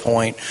bullet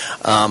point,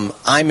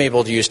 I'm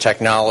able to use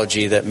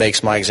technology that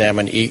makes my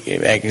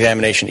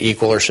examination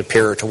equal or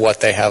superior to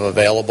what they have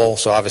available.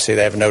 So obviously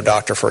they have no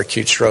doctor for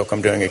acute stroke.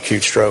 I'm doing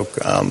acute stroke.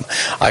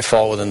 I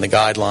fall within the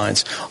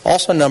guidelines.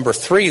 Also, number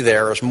 3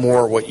 there is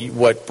more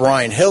what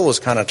Brian Hill was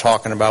kind of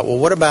talking about. Well,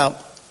 what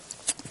about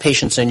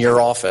patients in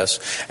your office,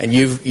 and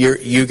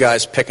you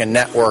guys pick a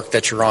network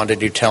that you're on to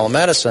do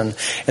telemedicine,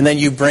 and then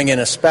you bring in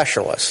a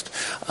specialist.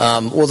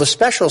 Well, the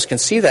specialist can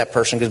see that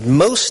person because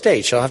most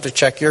states, you'll have to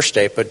check your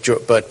state, but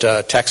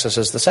Texas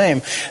is the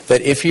same, that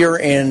if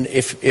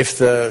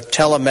the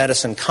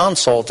telemedicine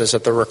consult is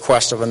at the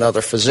request of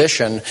another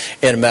physician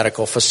in a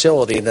medical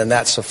facility, then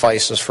that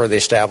suffices for the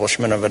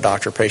establishment of a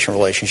doctor-patient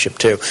relationship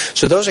too.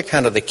 So those are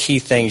kind of the key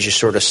things you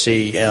sort of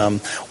see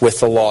with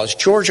the laws.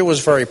 Georgia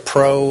was very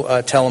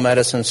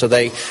pro-telemedicine, so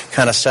they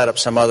kind of set up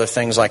some other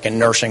things like in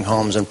nursing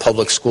homes and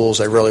public schools.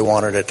 They really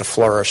wanted it to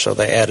flourish, so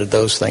they added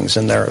those things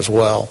in there as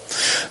well.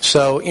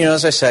 So,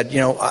 as I said,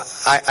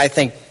 I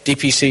think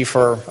DPC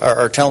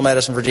or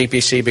telemedicine for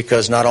DPC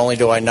because not only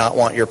do I not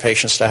want your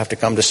patients to have to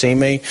come to see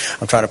me,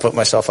 I'm trying to put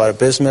myself out of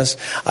business,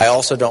 I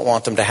also don't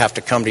want them to have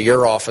to come to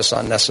your office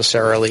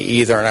unnecessarily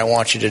either, and I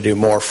want you to do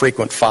more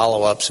frequent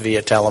follow-ups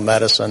via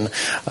telemedicine,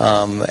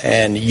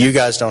 and you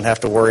guys don't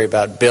have to worry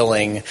about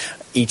billing.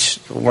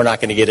 We're not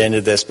going to get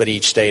into this, but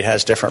each state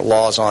has different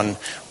laws on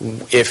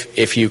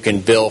if you can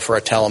bill for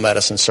a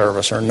telemedicine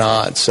service or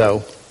not.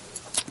 So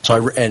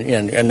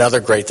and another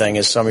great thing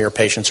is some of your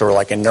patients are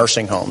like in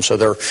nursing homes, so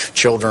their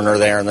children are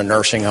there in the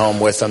nursing home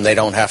with them. They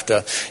don't have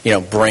to,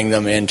 bring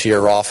them into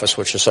your office,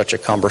 which is such a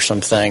cumbersome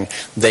thing.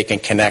 They can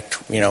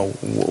connect,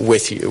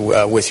 with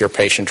you, with your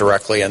patient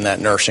directly in that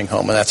nursing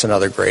home, and that's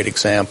another great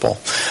example.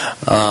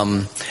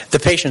 The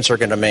patients are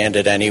going to demand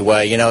it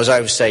anyway. As I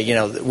would say,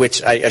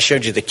 which I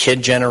showed you the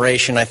kid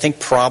generation. I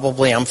think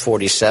probably I'm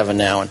 47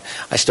 now, and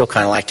I still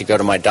kind of like to go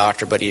to my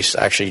doctor, but he's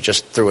actually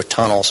just through a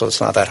tunnel, so it's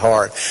not that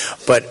hard.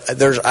 But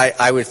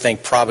I would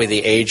think probably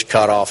the age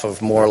cutoff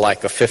of more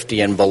like a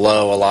 50 and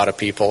below, a lot of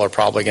people are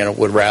probably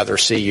would rather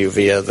see you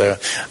via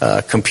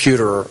the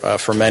computer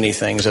for many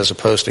things as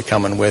opposed to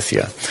coming with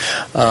you.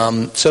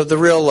 So the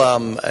real,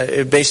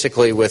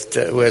 basically with,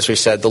 as we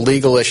said, the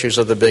legal issues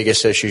are the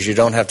biggest issues. You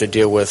don't have to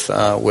deal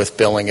with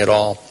billing at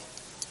all.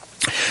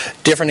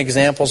 Different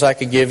examples I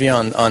could give you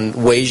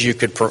on ways you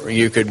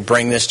could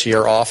bring this to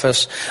your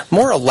office.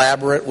 More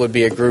elaborate would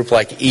be a group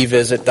like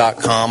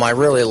evisit.com. I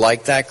really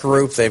like that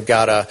group. They've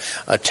got a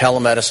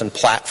telemedicine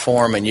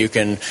platform, and you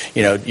can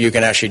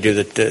actually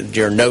do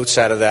your notes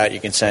out of that.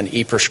 You can send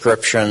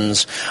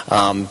e-prescriptions,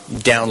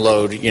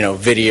 download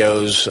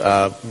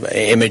videos,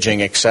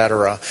 imaging,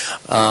 etc.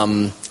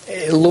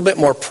 A little bit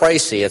more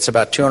pricey. It's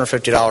about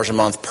 $250 a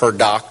month per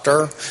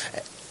doctor.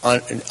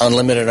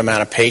 Unlimited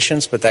amount of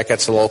patients, but that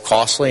gets a little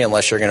costly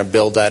unless you're going to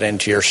build that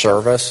into your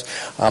service.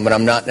 And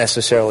I'm not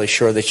necessarily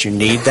sure that you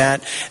need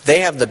that.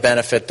 They have the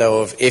benefit,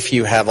 though, of if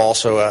you have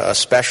also a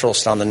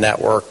specialist on the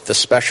network, the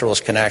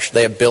specialist can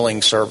they have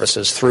billing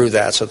services through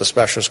that, so the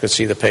specialist could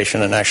see the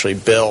patient and actually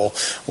bill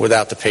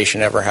without the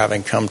patient ever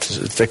having come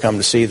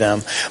to see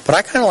them. But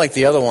I kind of like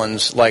the other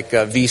ones, like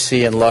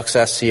VC and Lux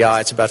SCI.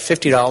 It's about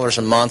 $50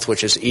 a month,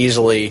 which is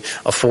easily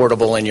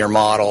affordable in your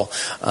model.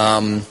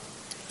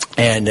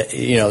 And,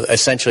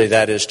 essentially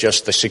that is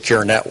just the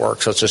secure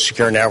network. So it's a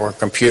secure network,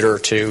 computer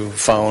to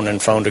phone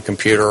and phone to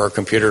computer or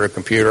computer to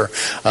computer.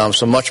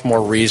 So much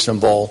more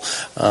reasonable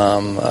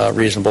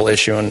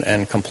issue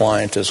and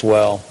compliant as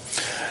well.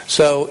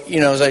 So,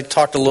 as I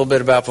talked a little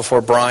bit about before,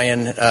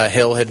 Brian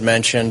Hill had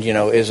mentioned,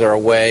 is there a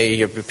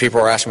way,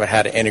 people are asking about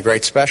how to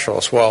integrate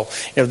specialists. Well,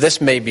 this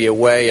may be a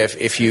way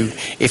if you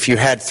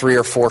had 3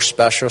 or 4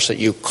 specialists that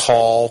you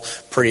call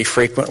pretty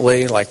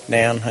frequently, like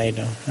Nan, how you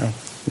doing? Oh.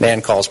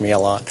 Nan calls me a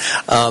lot.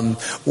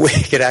 We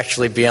could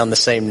actually be on the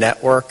same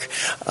network,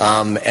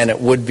 and it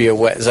would be a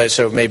way.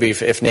 So maybe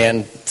if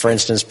Nan, for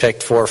instance,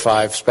 picked 4 or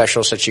 5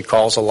 specialists that she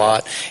calls a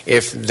lot,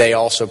 if they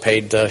also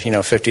paid the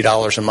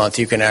 $50 a month,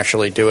 you can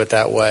actually do it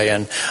that way,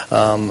 and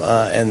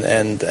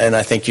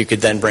I think you could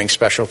then bring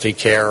specialty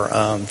care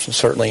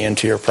certainly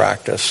into your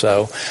practice.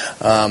 So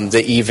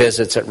the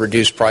e-visits at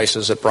reduced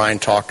prices that Brian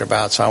talked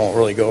about. So I won't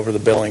really go over the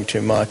billing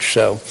too much.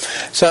 So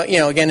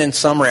again, in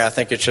summary, I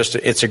think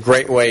it's a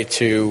great way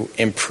to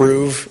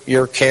improve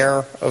your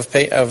care of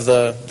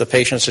the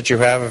patients that you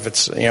have. If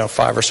it's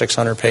 500 or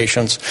 600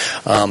 patients,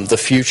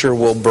 the future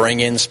will bring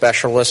in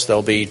specialists.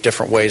 There'll be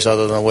different ways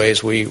other than the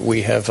ways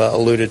we have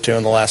alluded to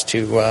in the last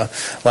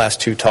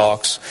two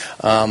talks.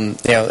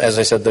 As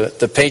I said,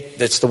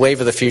 it's the wave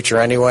of the future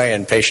anyway,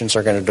 and patients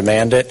are going to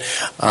demand it.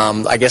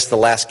 I guess the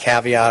last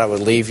caveat I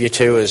would leave you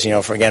to is,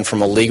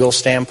 from a legal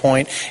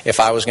standpoint, if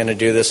I was going to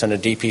do this in a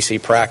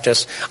DPC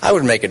practice, I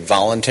would make it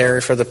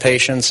voluntary for the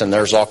patients, and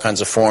there's all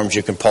kinds of forms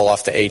you can pull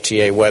off the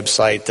ATA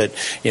website that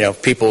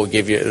people will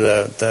give you,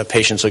 the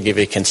patients will give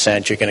you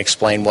consent. You can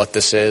explain what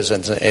this is,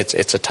 and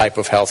it's a type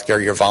of health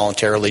care. You're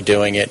voluntarily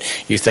doing it.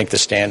 You think the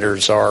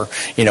standards are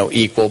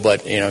equal,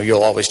 but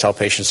you'll always tell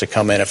patients to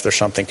come in if there's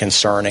something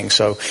concerning.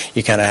 So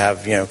you kind of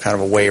have kind of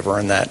a waiver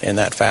in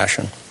that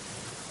fashion.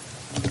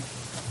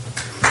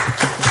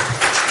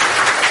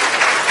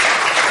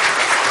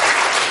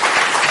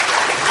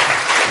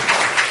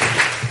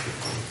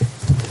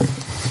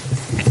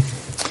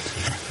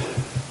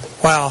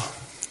 Wow.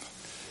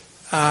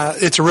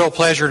 It's a real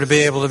pleasure to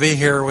be able to be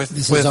here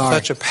with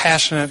such a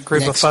passionate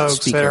group of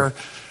folks that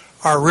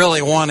are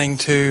really wanting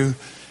to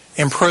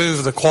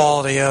improve the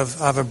quality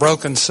of a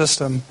broken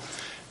system.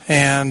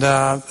 And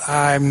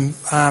I'm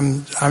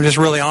just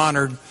really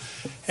honored.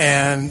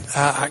 And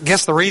I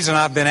guess the reason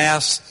I've been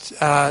asked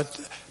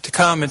to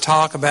come and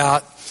talk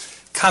about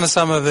kind of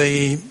some of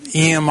the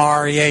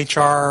EMR,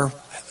 EHR,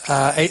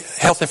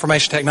 health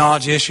information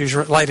technology issues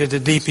related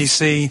to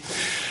DPC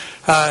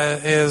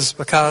is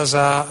because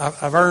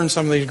I've earned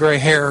some of these gray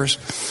hairs.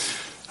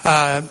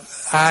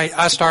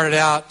 I started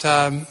out,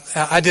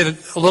 I did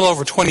a little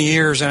over 20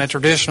 years in a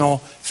traditional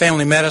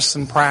family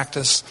medicine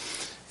practice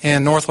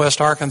in Northwest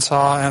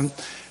Arkansas,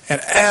 and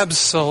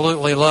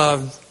absolutely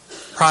loved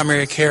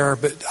primary care,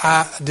 but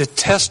I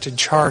detested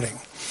charting.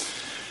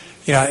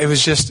 It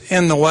was just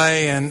in the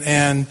way,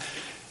 and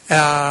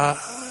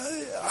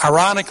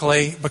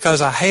ironically,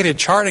 because I hated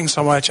charting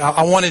so much,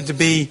 I wanted to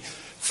be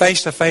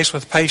face-to-face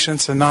with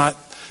patients and not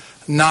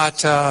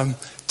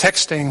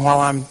texting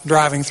while I'm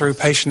driving through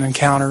patient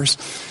encounters.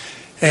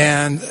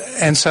 And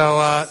so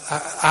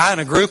I and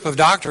a group of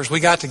doctors,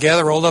 we got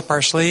together, rolled up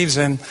our sleeves,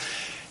 and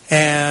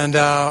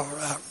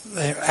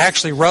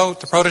actually wrote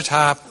the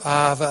prototype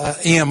of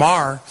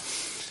EMR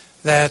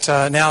that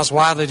now is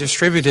widely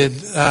distributed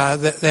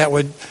that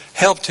would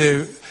help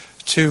to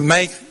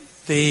make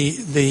the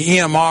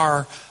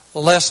EMR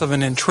less of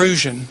an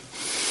intrusion.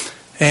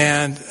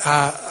 And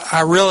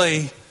I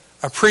really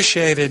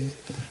appreciated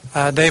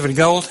David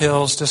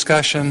Goldhill's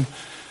discussion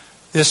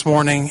this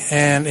morning,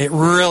 and it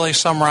really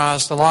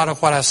summarized a lot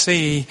of what I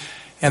see,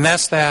 and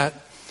that's that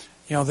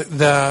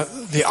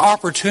the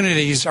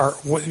opportunities are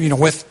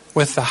with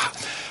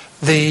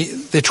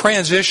the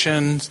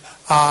transition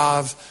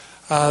of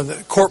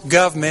the Corp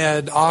Gov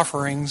Med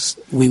offerings.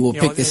 We will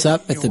pick this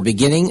up at the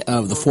beginning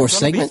of the 4th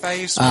segment.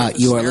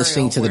 You are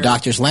listening to the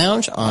Doctor's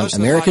Lounge on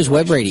America's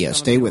Web Radio.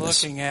 Stay with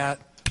us.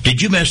 Did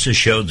you miss a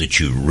show that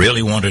you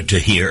really wanted to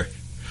hear?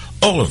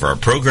 All of our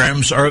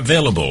programs are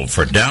available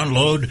for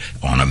download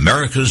on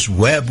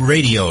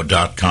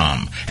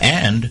americaswebradio.com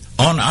and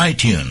on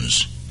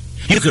iTunes.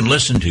 You can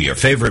listen to your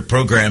favorite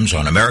programs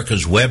on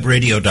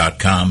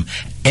americaswebradio.com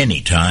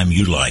anytime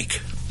you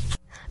like.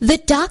 The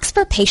Docs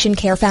for Patient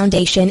Care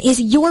Foundation is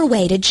your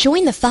way to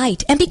join the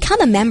fight and become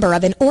a member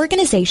of an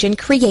organization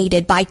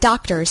created by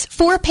doctors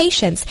for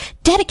patients,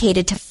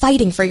 dedicated to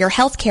fighting for your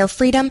healthcare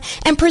freedom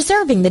and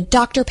preserving the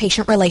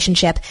doctor-patient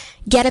relationship.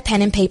 Get a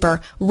pen and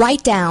paper.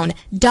 Write down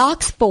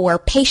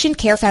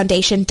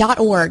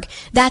docs4patientcarefoundation.org.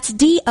 That's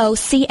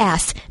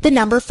DOCS, the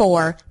number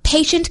 4,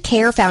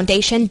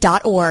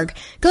 patientcarefoundation.org.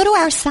 Go to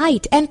our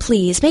site and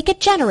please make a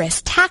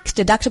generous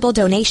tax-deductible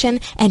donation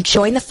and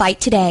join the fight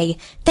today.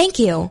 Thank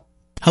you.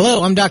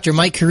 Hello, I'm Dr.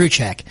 Mike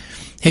Koriwchak.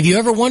 Have you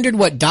ever wondered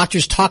what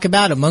doctors talk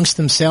about amongst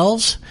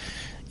themselves?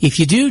 If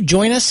you do,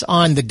 join us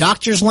on the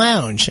Doctor's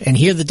Lounge and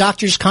hear the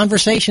doctors'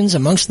 conversations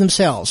amongst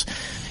themselves.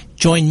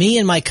 Join me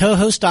and my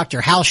co-host,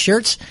 Dr. Hal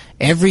Schertz,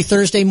 every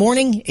Thursday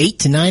morning, 8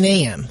 to 9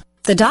 a.m.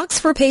 The Docs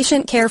for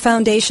Patient Care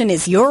Foundation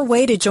is your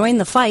way to join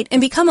the fight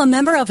and become a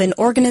member of an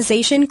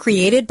organization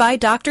created by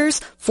doctors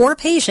for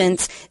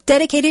patients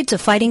dedicated to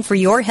fighting for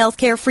your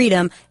healthcare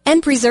freedom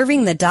and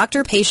preserving the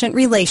doctor-patient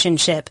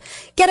relationship.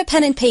 Get a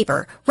pen and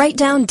paper. Write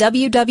down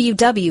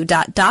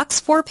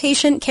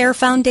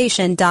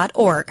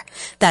www.docsforpatientcarefoundation.org.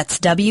 That's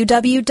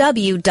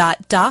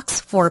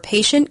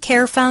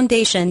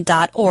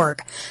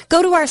www.docsforpatientcarefoundation.org.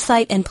 Go to our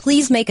site and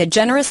please make a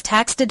generous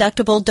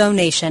tax-deductible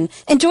donation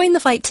and join the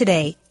fight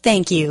today.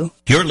 Thank you.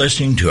 You're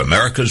listening to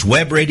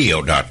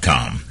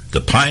AmericasWebRadio.com, the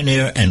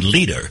pioneer and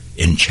leader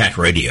in chat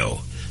radio.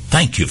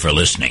 Thank you for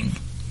listening.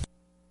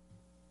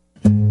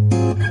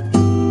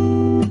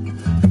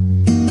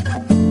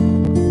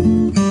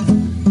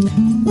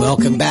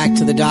 Welcome back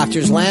to the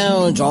Doctor's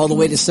Lounge, all the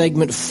way to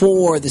segment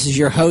 4. This is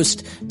your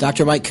host,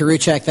 Dr. Mike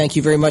Koriwchak. Thank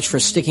you very much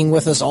for sticking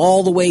with us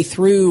all the way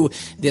through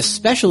this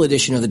special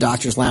edition of the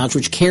Doctor's Lounge,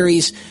 which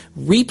carries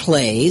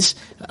replays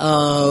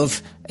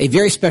of a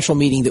very special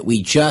meeting that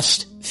we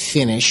just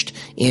finished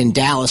in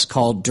Dallas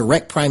called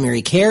Direct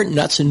Primary Care,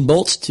 Nuts and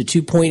Bolts to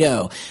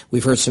 2.0.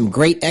 We've heard some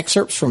great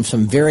excerpts from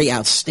some very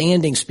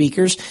outstanding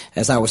speakers.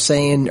 As I was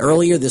saying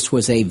earlier, this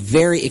was a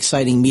very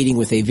exciting meeting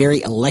with a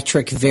very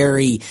electric,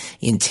 very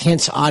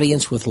intense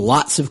audience with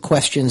lots of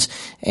questions.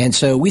 And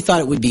so we thought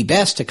it would be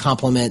best to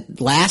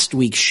complement last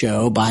week's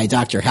show by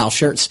Dr. Hal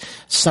Schertz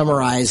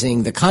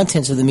summarizing the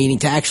contents of the meeting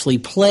to actually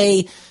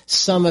play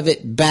some of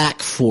it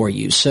back for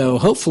you. So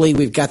hopefully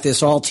we've got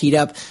this all teed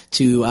up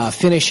to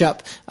finish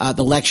up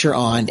the lecture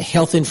on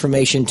health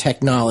information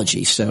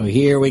technology. So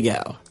here we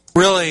go.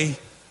 Really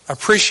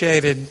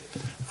appreciated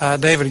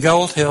David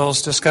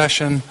Goldhill's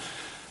discussion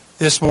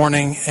this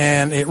morning,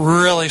 and it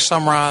really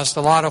summarized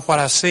a lot of what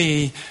I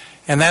see,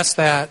 and that's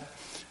that,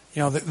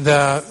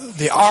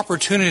 the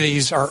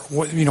opportunities are,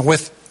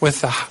 with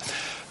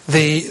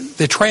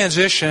the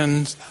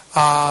transition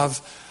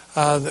of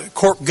the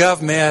Corp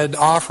Gov Med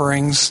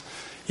offerings,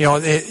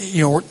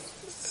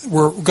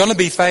 we're going to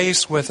be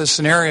faced with a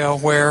scenario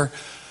where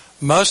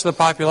most of the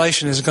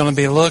population is going to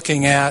be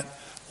looking at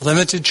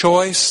limited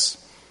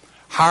choice,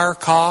 higher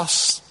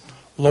costs,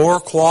 lower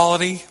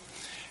quality,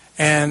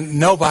 and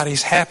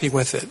nobody's happy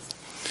with it.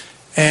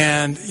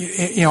 And,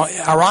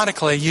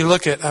 ironically, I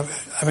look at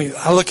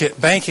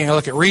banking, I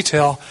look at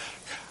retail.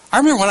 I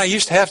remember when I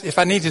used to have, if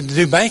I needed to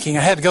do banking,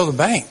 I had to go to the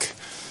bank.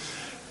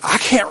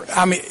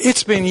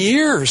 It's been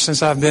years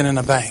since I've been in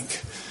a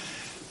bank.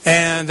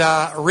 And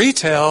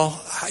retail,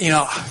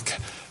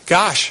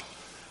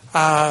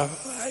 I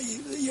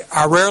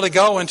rarely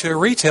go into a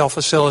retail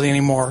facility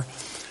anymore.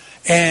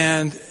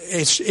 And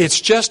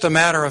it's just a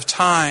matter of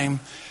time,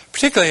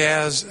 particularly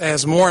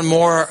as more and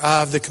more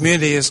of the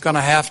community is going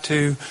to have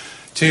to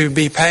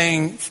be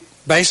paying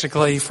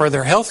basically for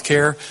their health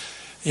care.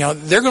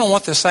 They're going to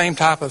want the same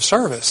type of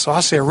service. So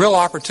I see a real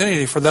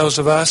opportunity for those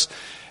of us,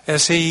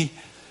 as he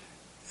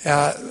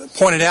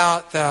pointed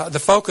out, the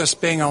focus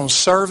being on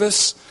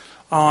service,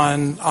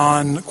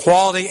 on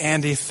quality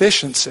and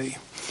efficiency.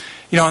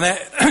 And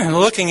that,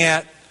 looking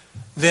at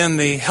then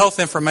the health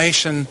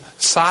information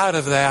side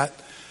of that,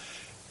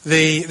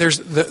 there's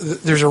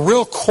a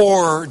real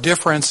core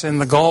difference in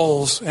the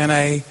goals in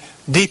a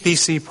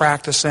DPC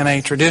practice and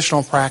a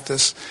traditional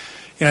practice.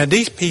 In a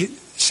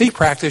DPC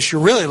practice, you're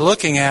really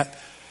looking at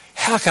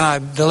how can I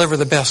deliver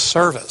the best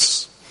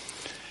service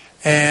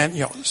and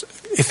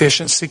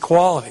efficiency,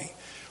 quality.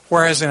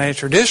 Whereas in a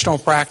traditional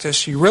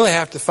practice, you really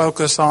have to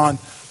focus on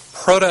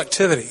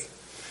productivity.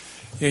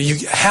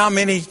 How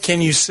many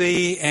can you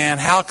see and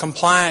how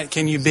compliant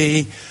can you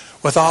be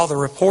with all the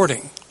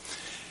reporting?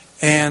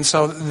 And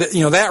so,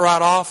 that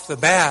right off the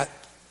bat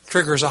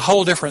triggers a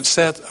whole different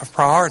set of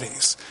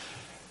priorities.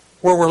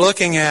 Where we're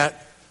looking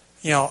at,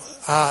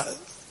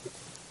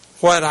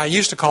 what I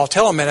used to call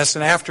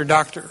telemedicine after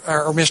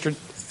Mr.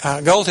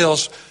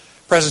 Goldhill's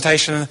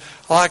presentation,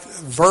 like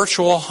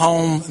virtual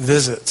home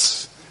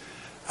visits.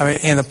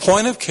 In the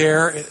point of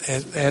care,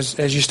 as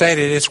you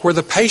stated, it's where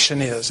the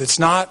patient is. It's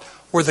not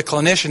where the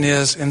clinician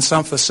is in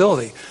some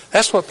facility.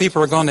 That's what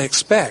people are going to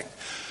expect.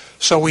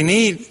 So we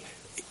need,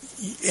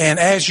 and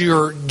as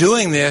you're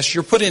doing this,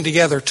 you're putting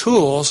together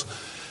tools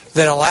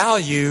that allow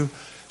you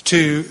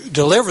to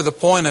deliver the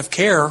point of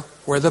care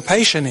where the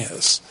patient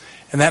is.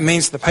 And that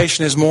means the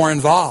patient is more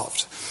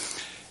involved.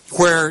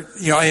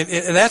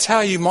 And that's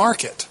how you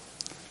market.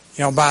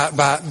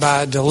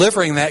 By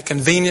delivering that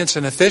convenience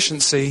and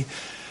efficiency,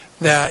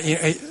 that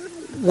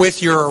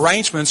with your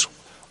arrangements,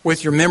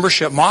 with your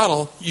membership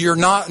model, you're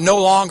no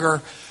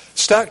longer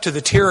stuck to the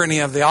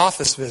tyranny of the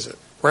office visit,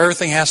 where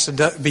everything has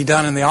to be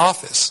done in the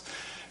office.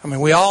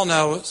 We all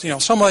know,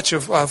 so much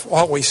of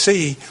what we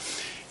see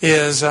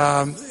is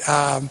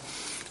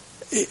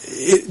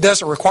it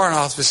doesn't require an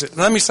office visit.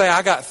 Let me say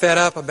I got fed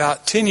up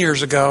about 10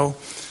 years ago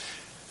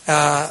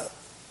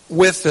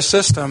with the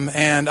system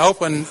and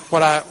opened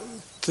what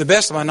to the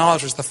best of my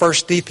knowledge, was the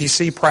first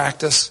DPC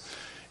practice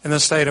in the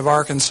state of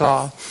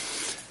Arkansas.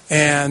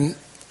 And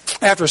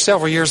after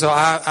several years, though,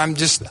 I'm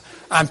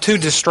too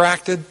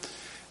distracted,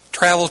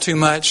 travel too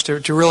much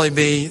to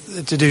really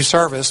to do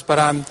service. But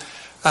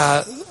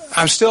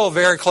I'm still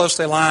very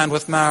closely aligned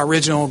with my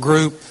original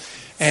group,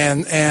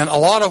 and a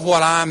lot of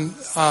what I'm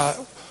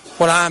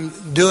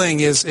doing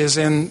is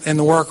in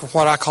the work of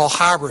what I call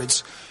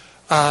hybrids,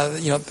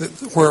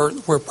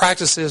 where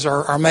practices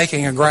are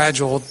making a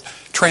gradual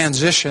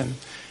transition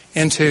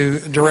into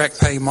direct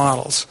pay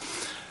models.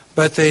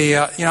 But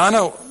I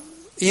know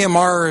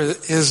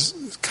EMR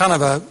is kind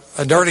of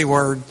a dirty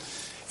word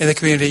in the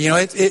community.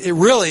 It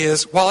really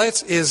is. While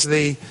it is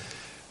the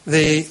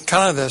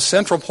kind of the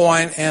central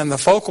point and the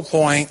focal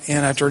point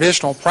in a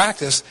traditional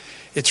practice,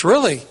 it's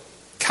really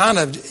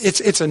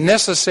it's a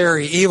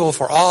necessary evil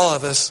for all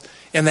of us,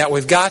 in that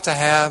we've got to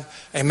have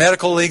a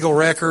medical legal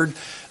record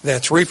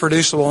that's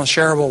reproducible and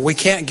shareable. We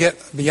can't get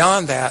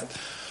beyond that.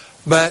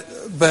 But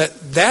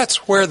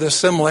that's where the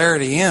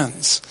similarity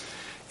ends.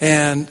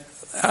 And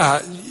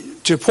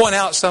to point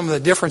out some of the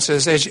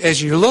differences,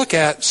 as you look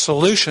at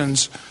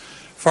solutions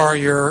for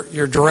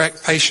your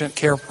direct patient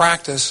care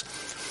practice,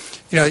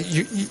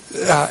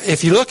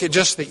 if you look at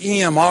just the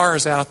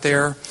EMRs out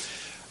there,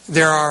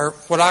 there are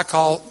what I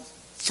call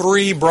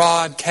 3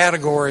 broad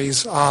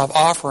categories of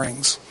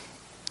offerings.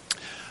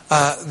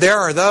 There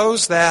are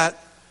those the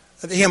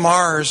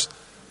EMRs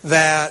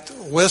that,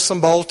 with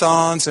some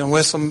bolt-ons and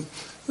with some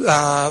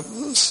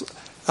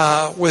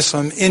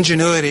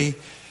ingenuity,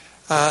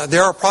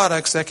 there are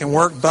products that can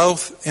work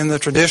both in the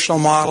traditional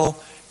model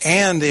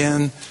and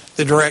in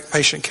the direct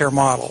patient care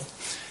model,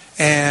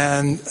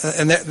 and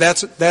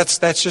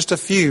that's just a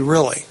few,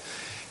 really.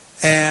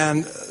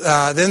 And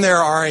then there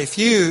are a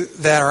few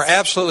that are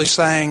absolutely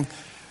saying,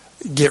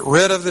 get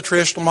rid of the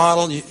traditional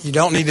model. You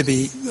don't need to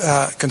be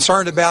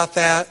concerned about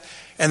that.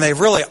 And they've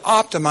really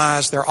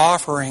optimized their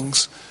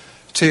offerings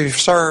to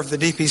serve the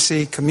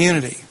DPC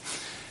community.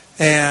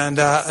 And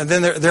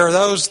then there are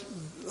those,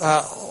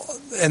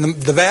 and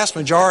the vast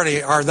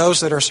majority are those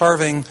that are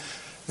serving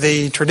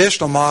the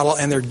traditional model,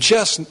 and they're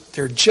just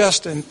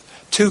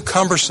too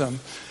cumbersome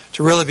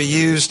to really be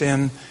used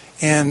in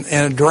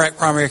a direct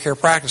primary care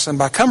practice. And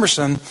by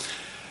cumbersome,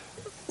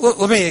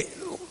 let me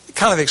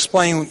kind of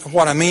explain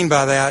what I mean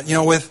by that.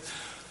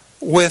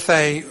 With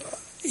a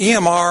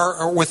EMR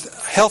or with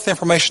health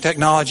information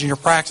technology in your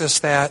practice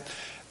that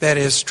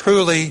is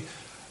truly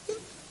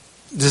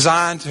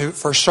designed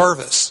for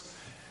service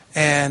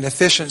and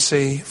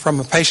efficiency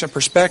from a patient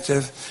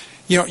perspective,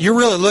 you're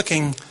really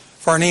looking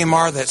for an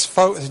EMR that's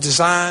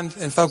designed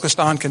and focused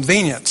on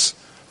convenience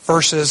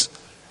versus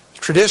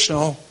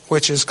traditional,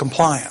 which is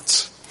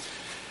compliance.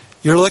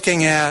 You're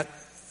looking at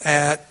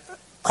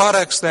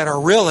products that are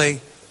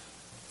really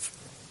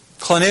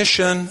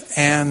clinician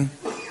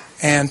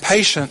and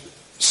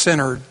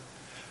patient-centered.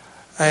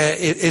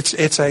 It's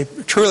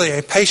truly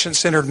a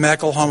patient-centered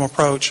medical home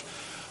approach,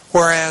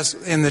 whereas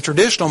in the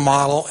traditional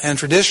model and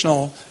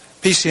traditional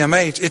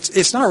PCMH,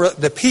 it's not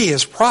the P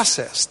is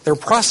process. They're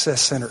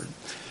process-centered.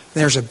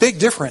 There's a big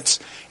difference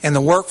in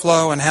the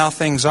workflow and how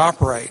things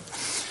operate.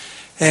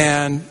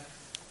 And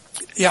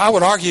I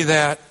would argue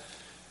that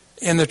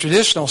in the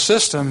traditional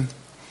system,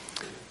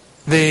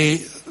 the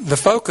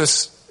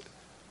focus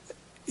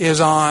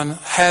is on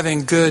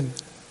having good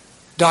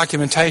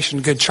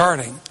documentation, good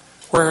charting,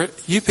 where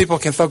you people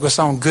can focus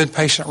on good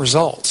patient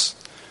results.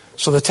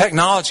 So the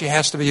technology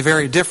has to be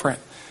very different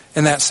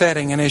in that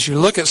setting. And as you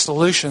look at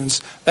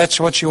solutions, that's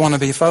what you want to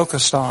be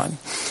focused on.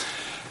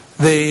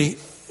 The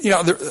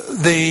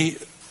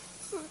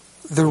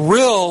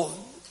real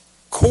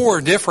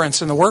core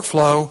difference in the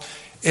workflow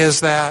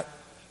is that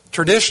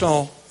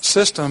traditional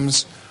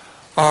systems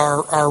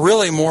are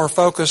really more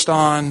focused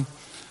on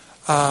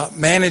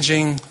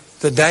managing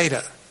the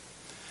data,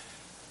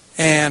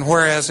 and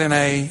whereas in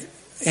a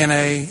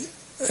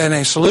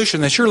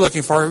solution that you're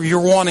looking for, you're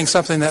wanting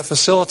something that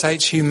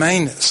facilitates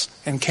humaneness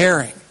and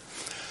caring,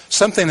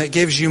 something that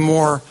gives you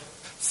more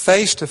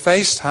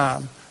face-to-face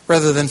time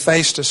rather than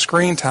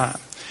face-to-screen time.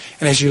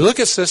 And as you look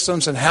at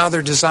systems and how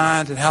they're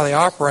designed and how they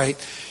operate,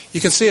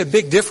 you can see a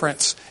big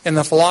difference in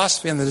the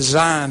philosophy and the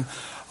design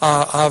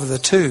of the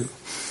two.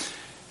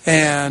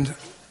 And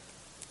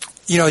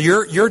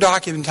your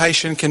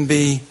documentation can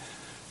be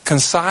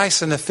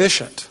concise and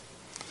efficient,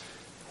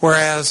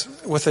 whereas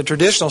with a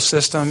traditional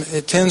system,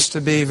 it tends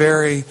to be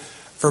very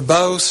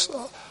verbose,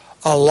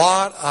 a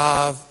lot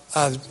of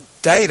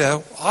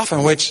data,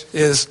 often which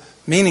is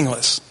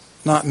meaningless,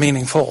 not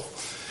meaningful.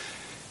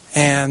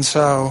 And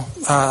so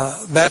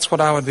that's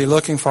what I would be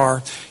looking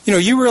for.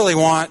 You really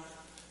want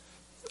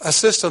a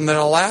system that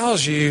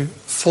allows you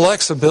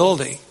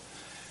flexibility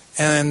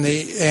and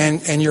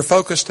your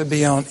focus to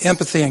be on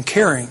empathy and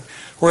caring,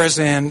 whereas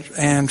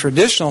in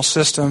traditional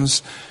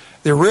systems,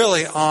 they're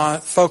really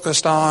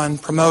focused on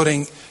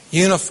promoting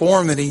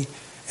uniformity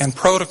and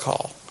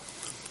protocol.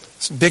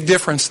 It's a big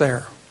difference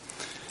there.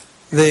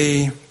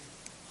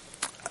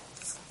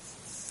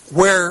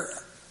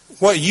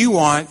 What you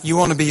want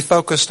to be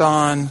focused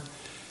on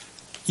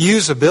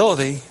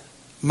usability.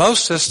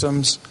 Most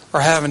systems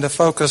are having to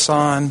focus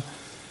on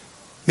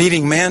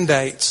meeting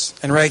mandates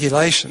and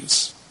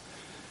regulations.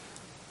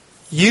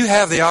 You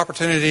have the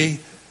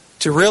opportunity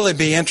to really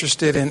be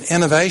interested in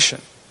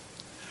innovation,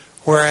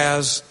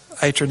 whereas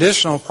a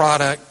traditional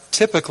product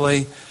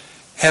typically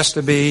has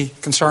to be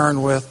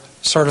concerned with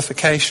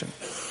certification.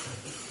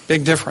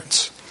 Big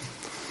difference.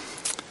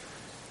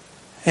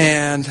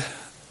 And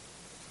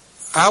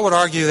I would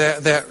argue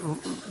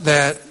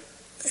that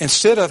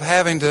instead of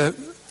having to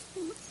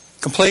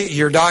complete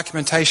your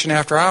documentation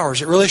after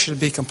hours, it really should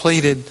be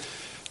completed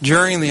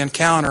during the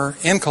encounter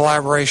in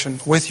collaboration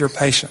with your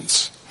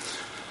patients.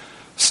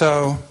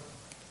 So,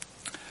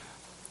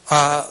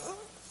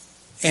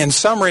 in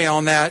summary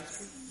on that,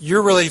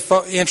 you're really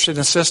interested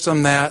in a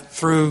system that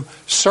through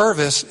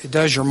service, it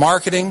does your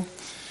marketing,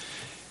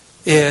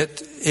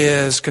 it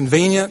is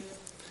convenient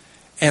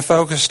and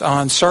focused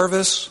on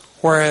service,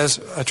 whereas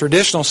a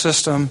traditional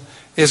system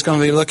is going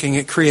to be looking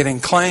at creating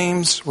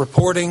claims,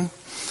 reporting,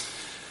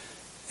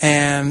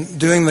 and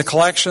doing the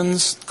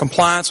collections,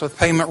 compliance with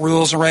payment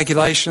rules and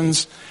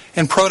regulations,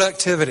 and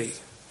productivity.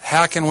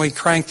 How can we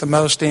crank the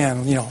most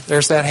in?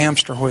 There's that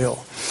hamster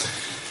wheel.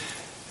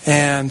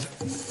 And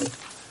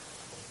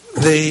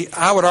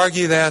I would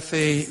argue that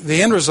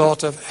the end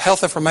result of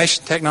health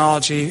information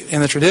technology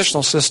in the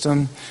traditional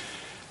system,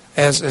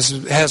 as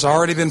has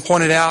already been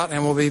pointed out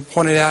and will be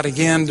pointed out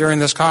again during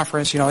this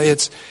conference,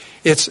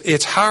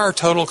 it's higher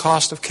total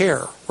cost of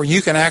care, where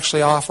you can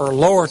actually offer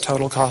lower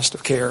total cost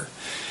of care.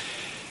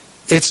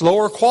 It's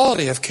lower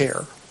quality of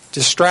care,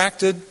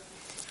 distracted,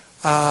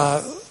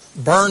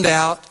 burned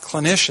out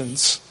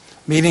clinicians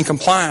meeting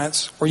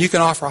compliance, where you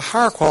can offer a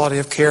higher quality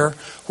of care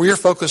where you're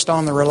focused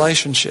on the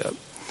relationship.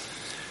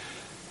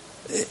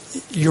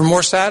 You're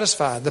more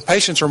satisfied. The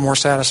patients are more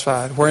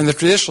satisfied, where in the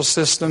traditional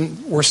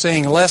system we're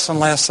seeing less and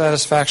less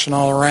satisfaction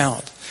all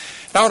around.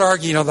 And I would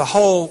argue, the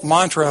whole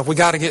mantra of we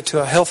got to get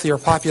to a healthier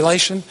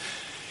population,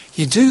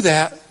 you do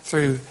that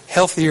through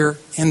healthier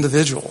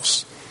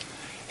individuals.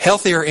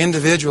 Healthier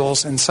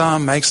individuals in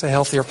sum makes a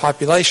healthier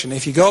population.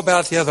 If you go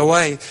about it the other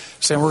way,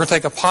 saying we're going to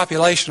take a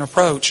population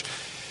approach,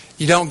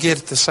 you don't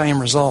get the same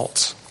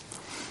results.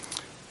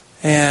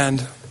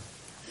 And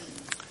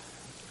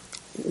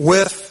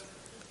with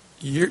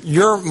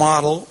your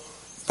model,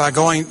 by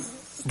going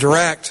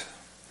direct,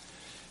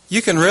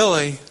 you can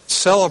really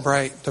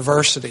celebrate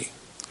diversity,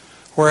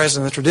 whereas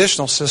in the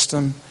traditional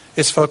system,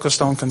 it's focused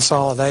on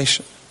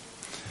consolidation.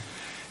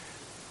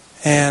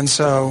 And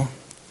so,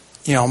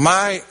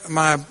 my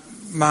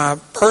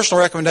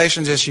personal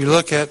recommendations as you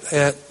look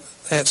at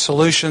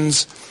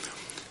solutions,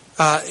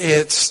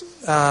 it's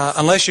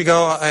unless you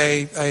go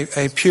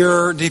a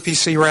pure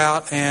DPC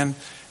route and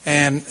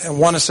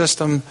want a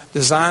system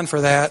designed for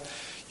that,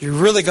 you're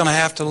really going to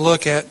have to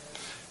look at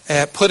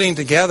putting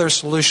together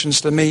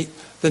solutions to meet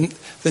the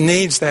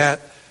needs that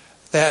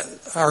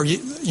are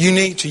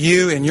unique to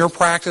you in your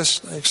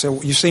practice.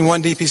 So you've seen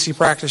one DPC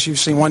practice, you've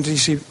seen one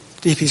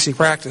DPC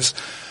practice.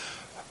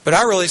 But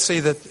I really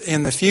see that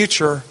in the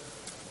future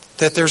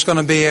that there's going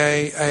to be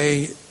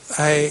a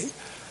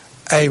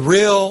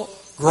real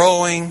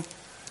growing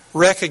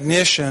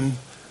recognition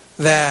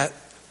that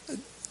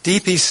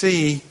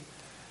DPC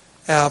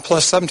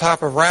plus some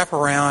type of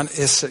wraparound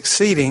is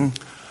succeeding,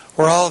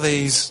 where all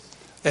these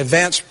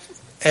advanced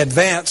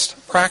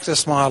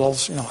practice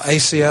models,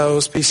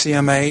 ACOs,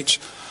 PCMH,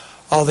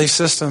 all these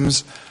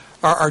systems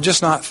are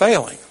just not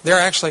failing. They're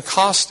actually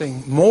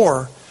costing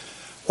more,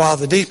 while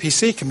the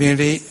DPC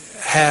community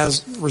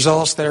has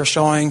results that are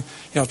showing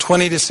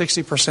 20 to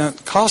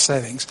 60% cost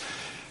savings.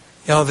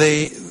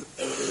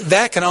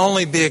 That can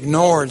only be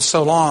ignored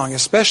so long,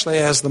 especially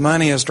as the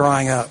money is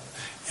drying up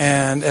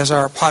and as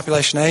our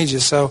population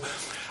ages. So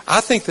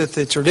I think that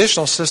the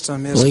traditional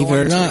system is, believe it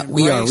or not,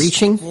 we are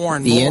reaching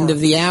the end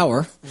of the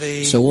hour,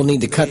 so we'll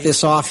need to cut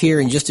this off here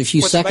in just a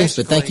few seconds.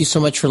 But thank you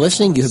so much for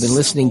listening. You have been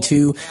listening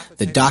to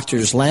the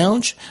Doctor's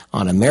Lounge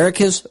on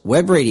America's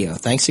Web Radio.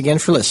 Thanks again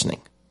for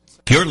listening.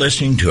 You're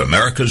listening to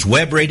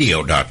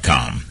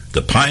America'sWebRadio.com,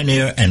 the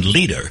pioneer and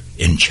leader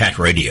in chat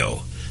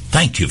radio.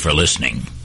 Thank you for listening.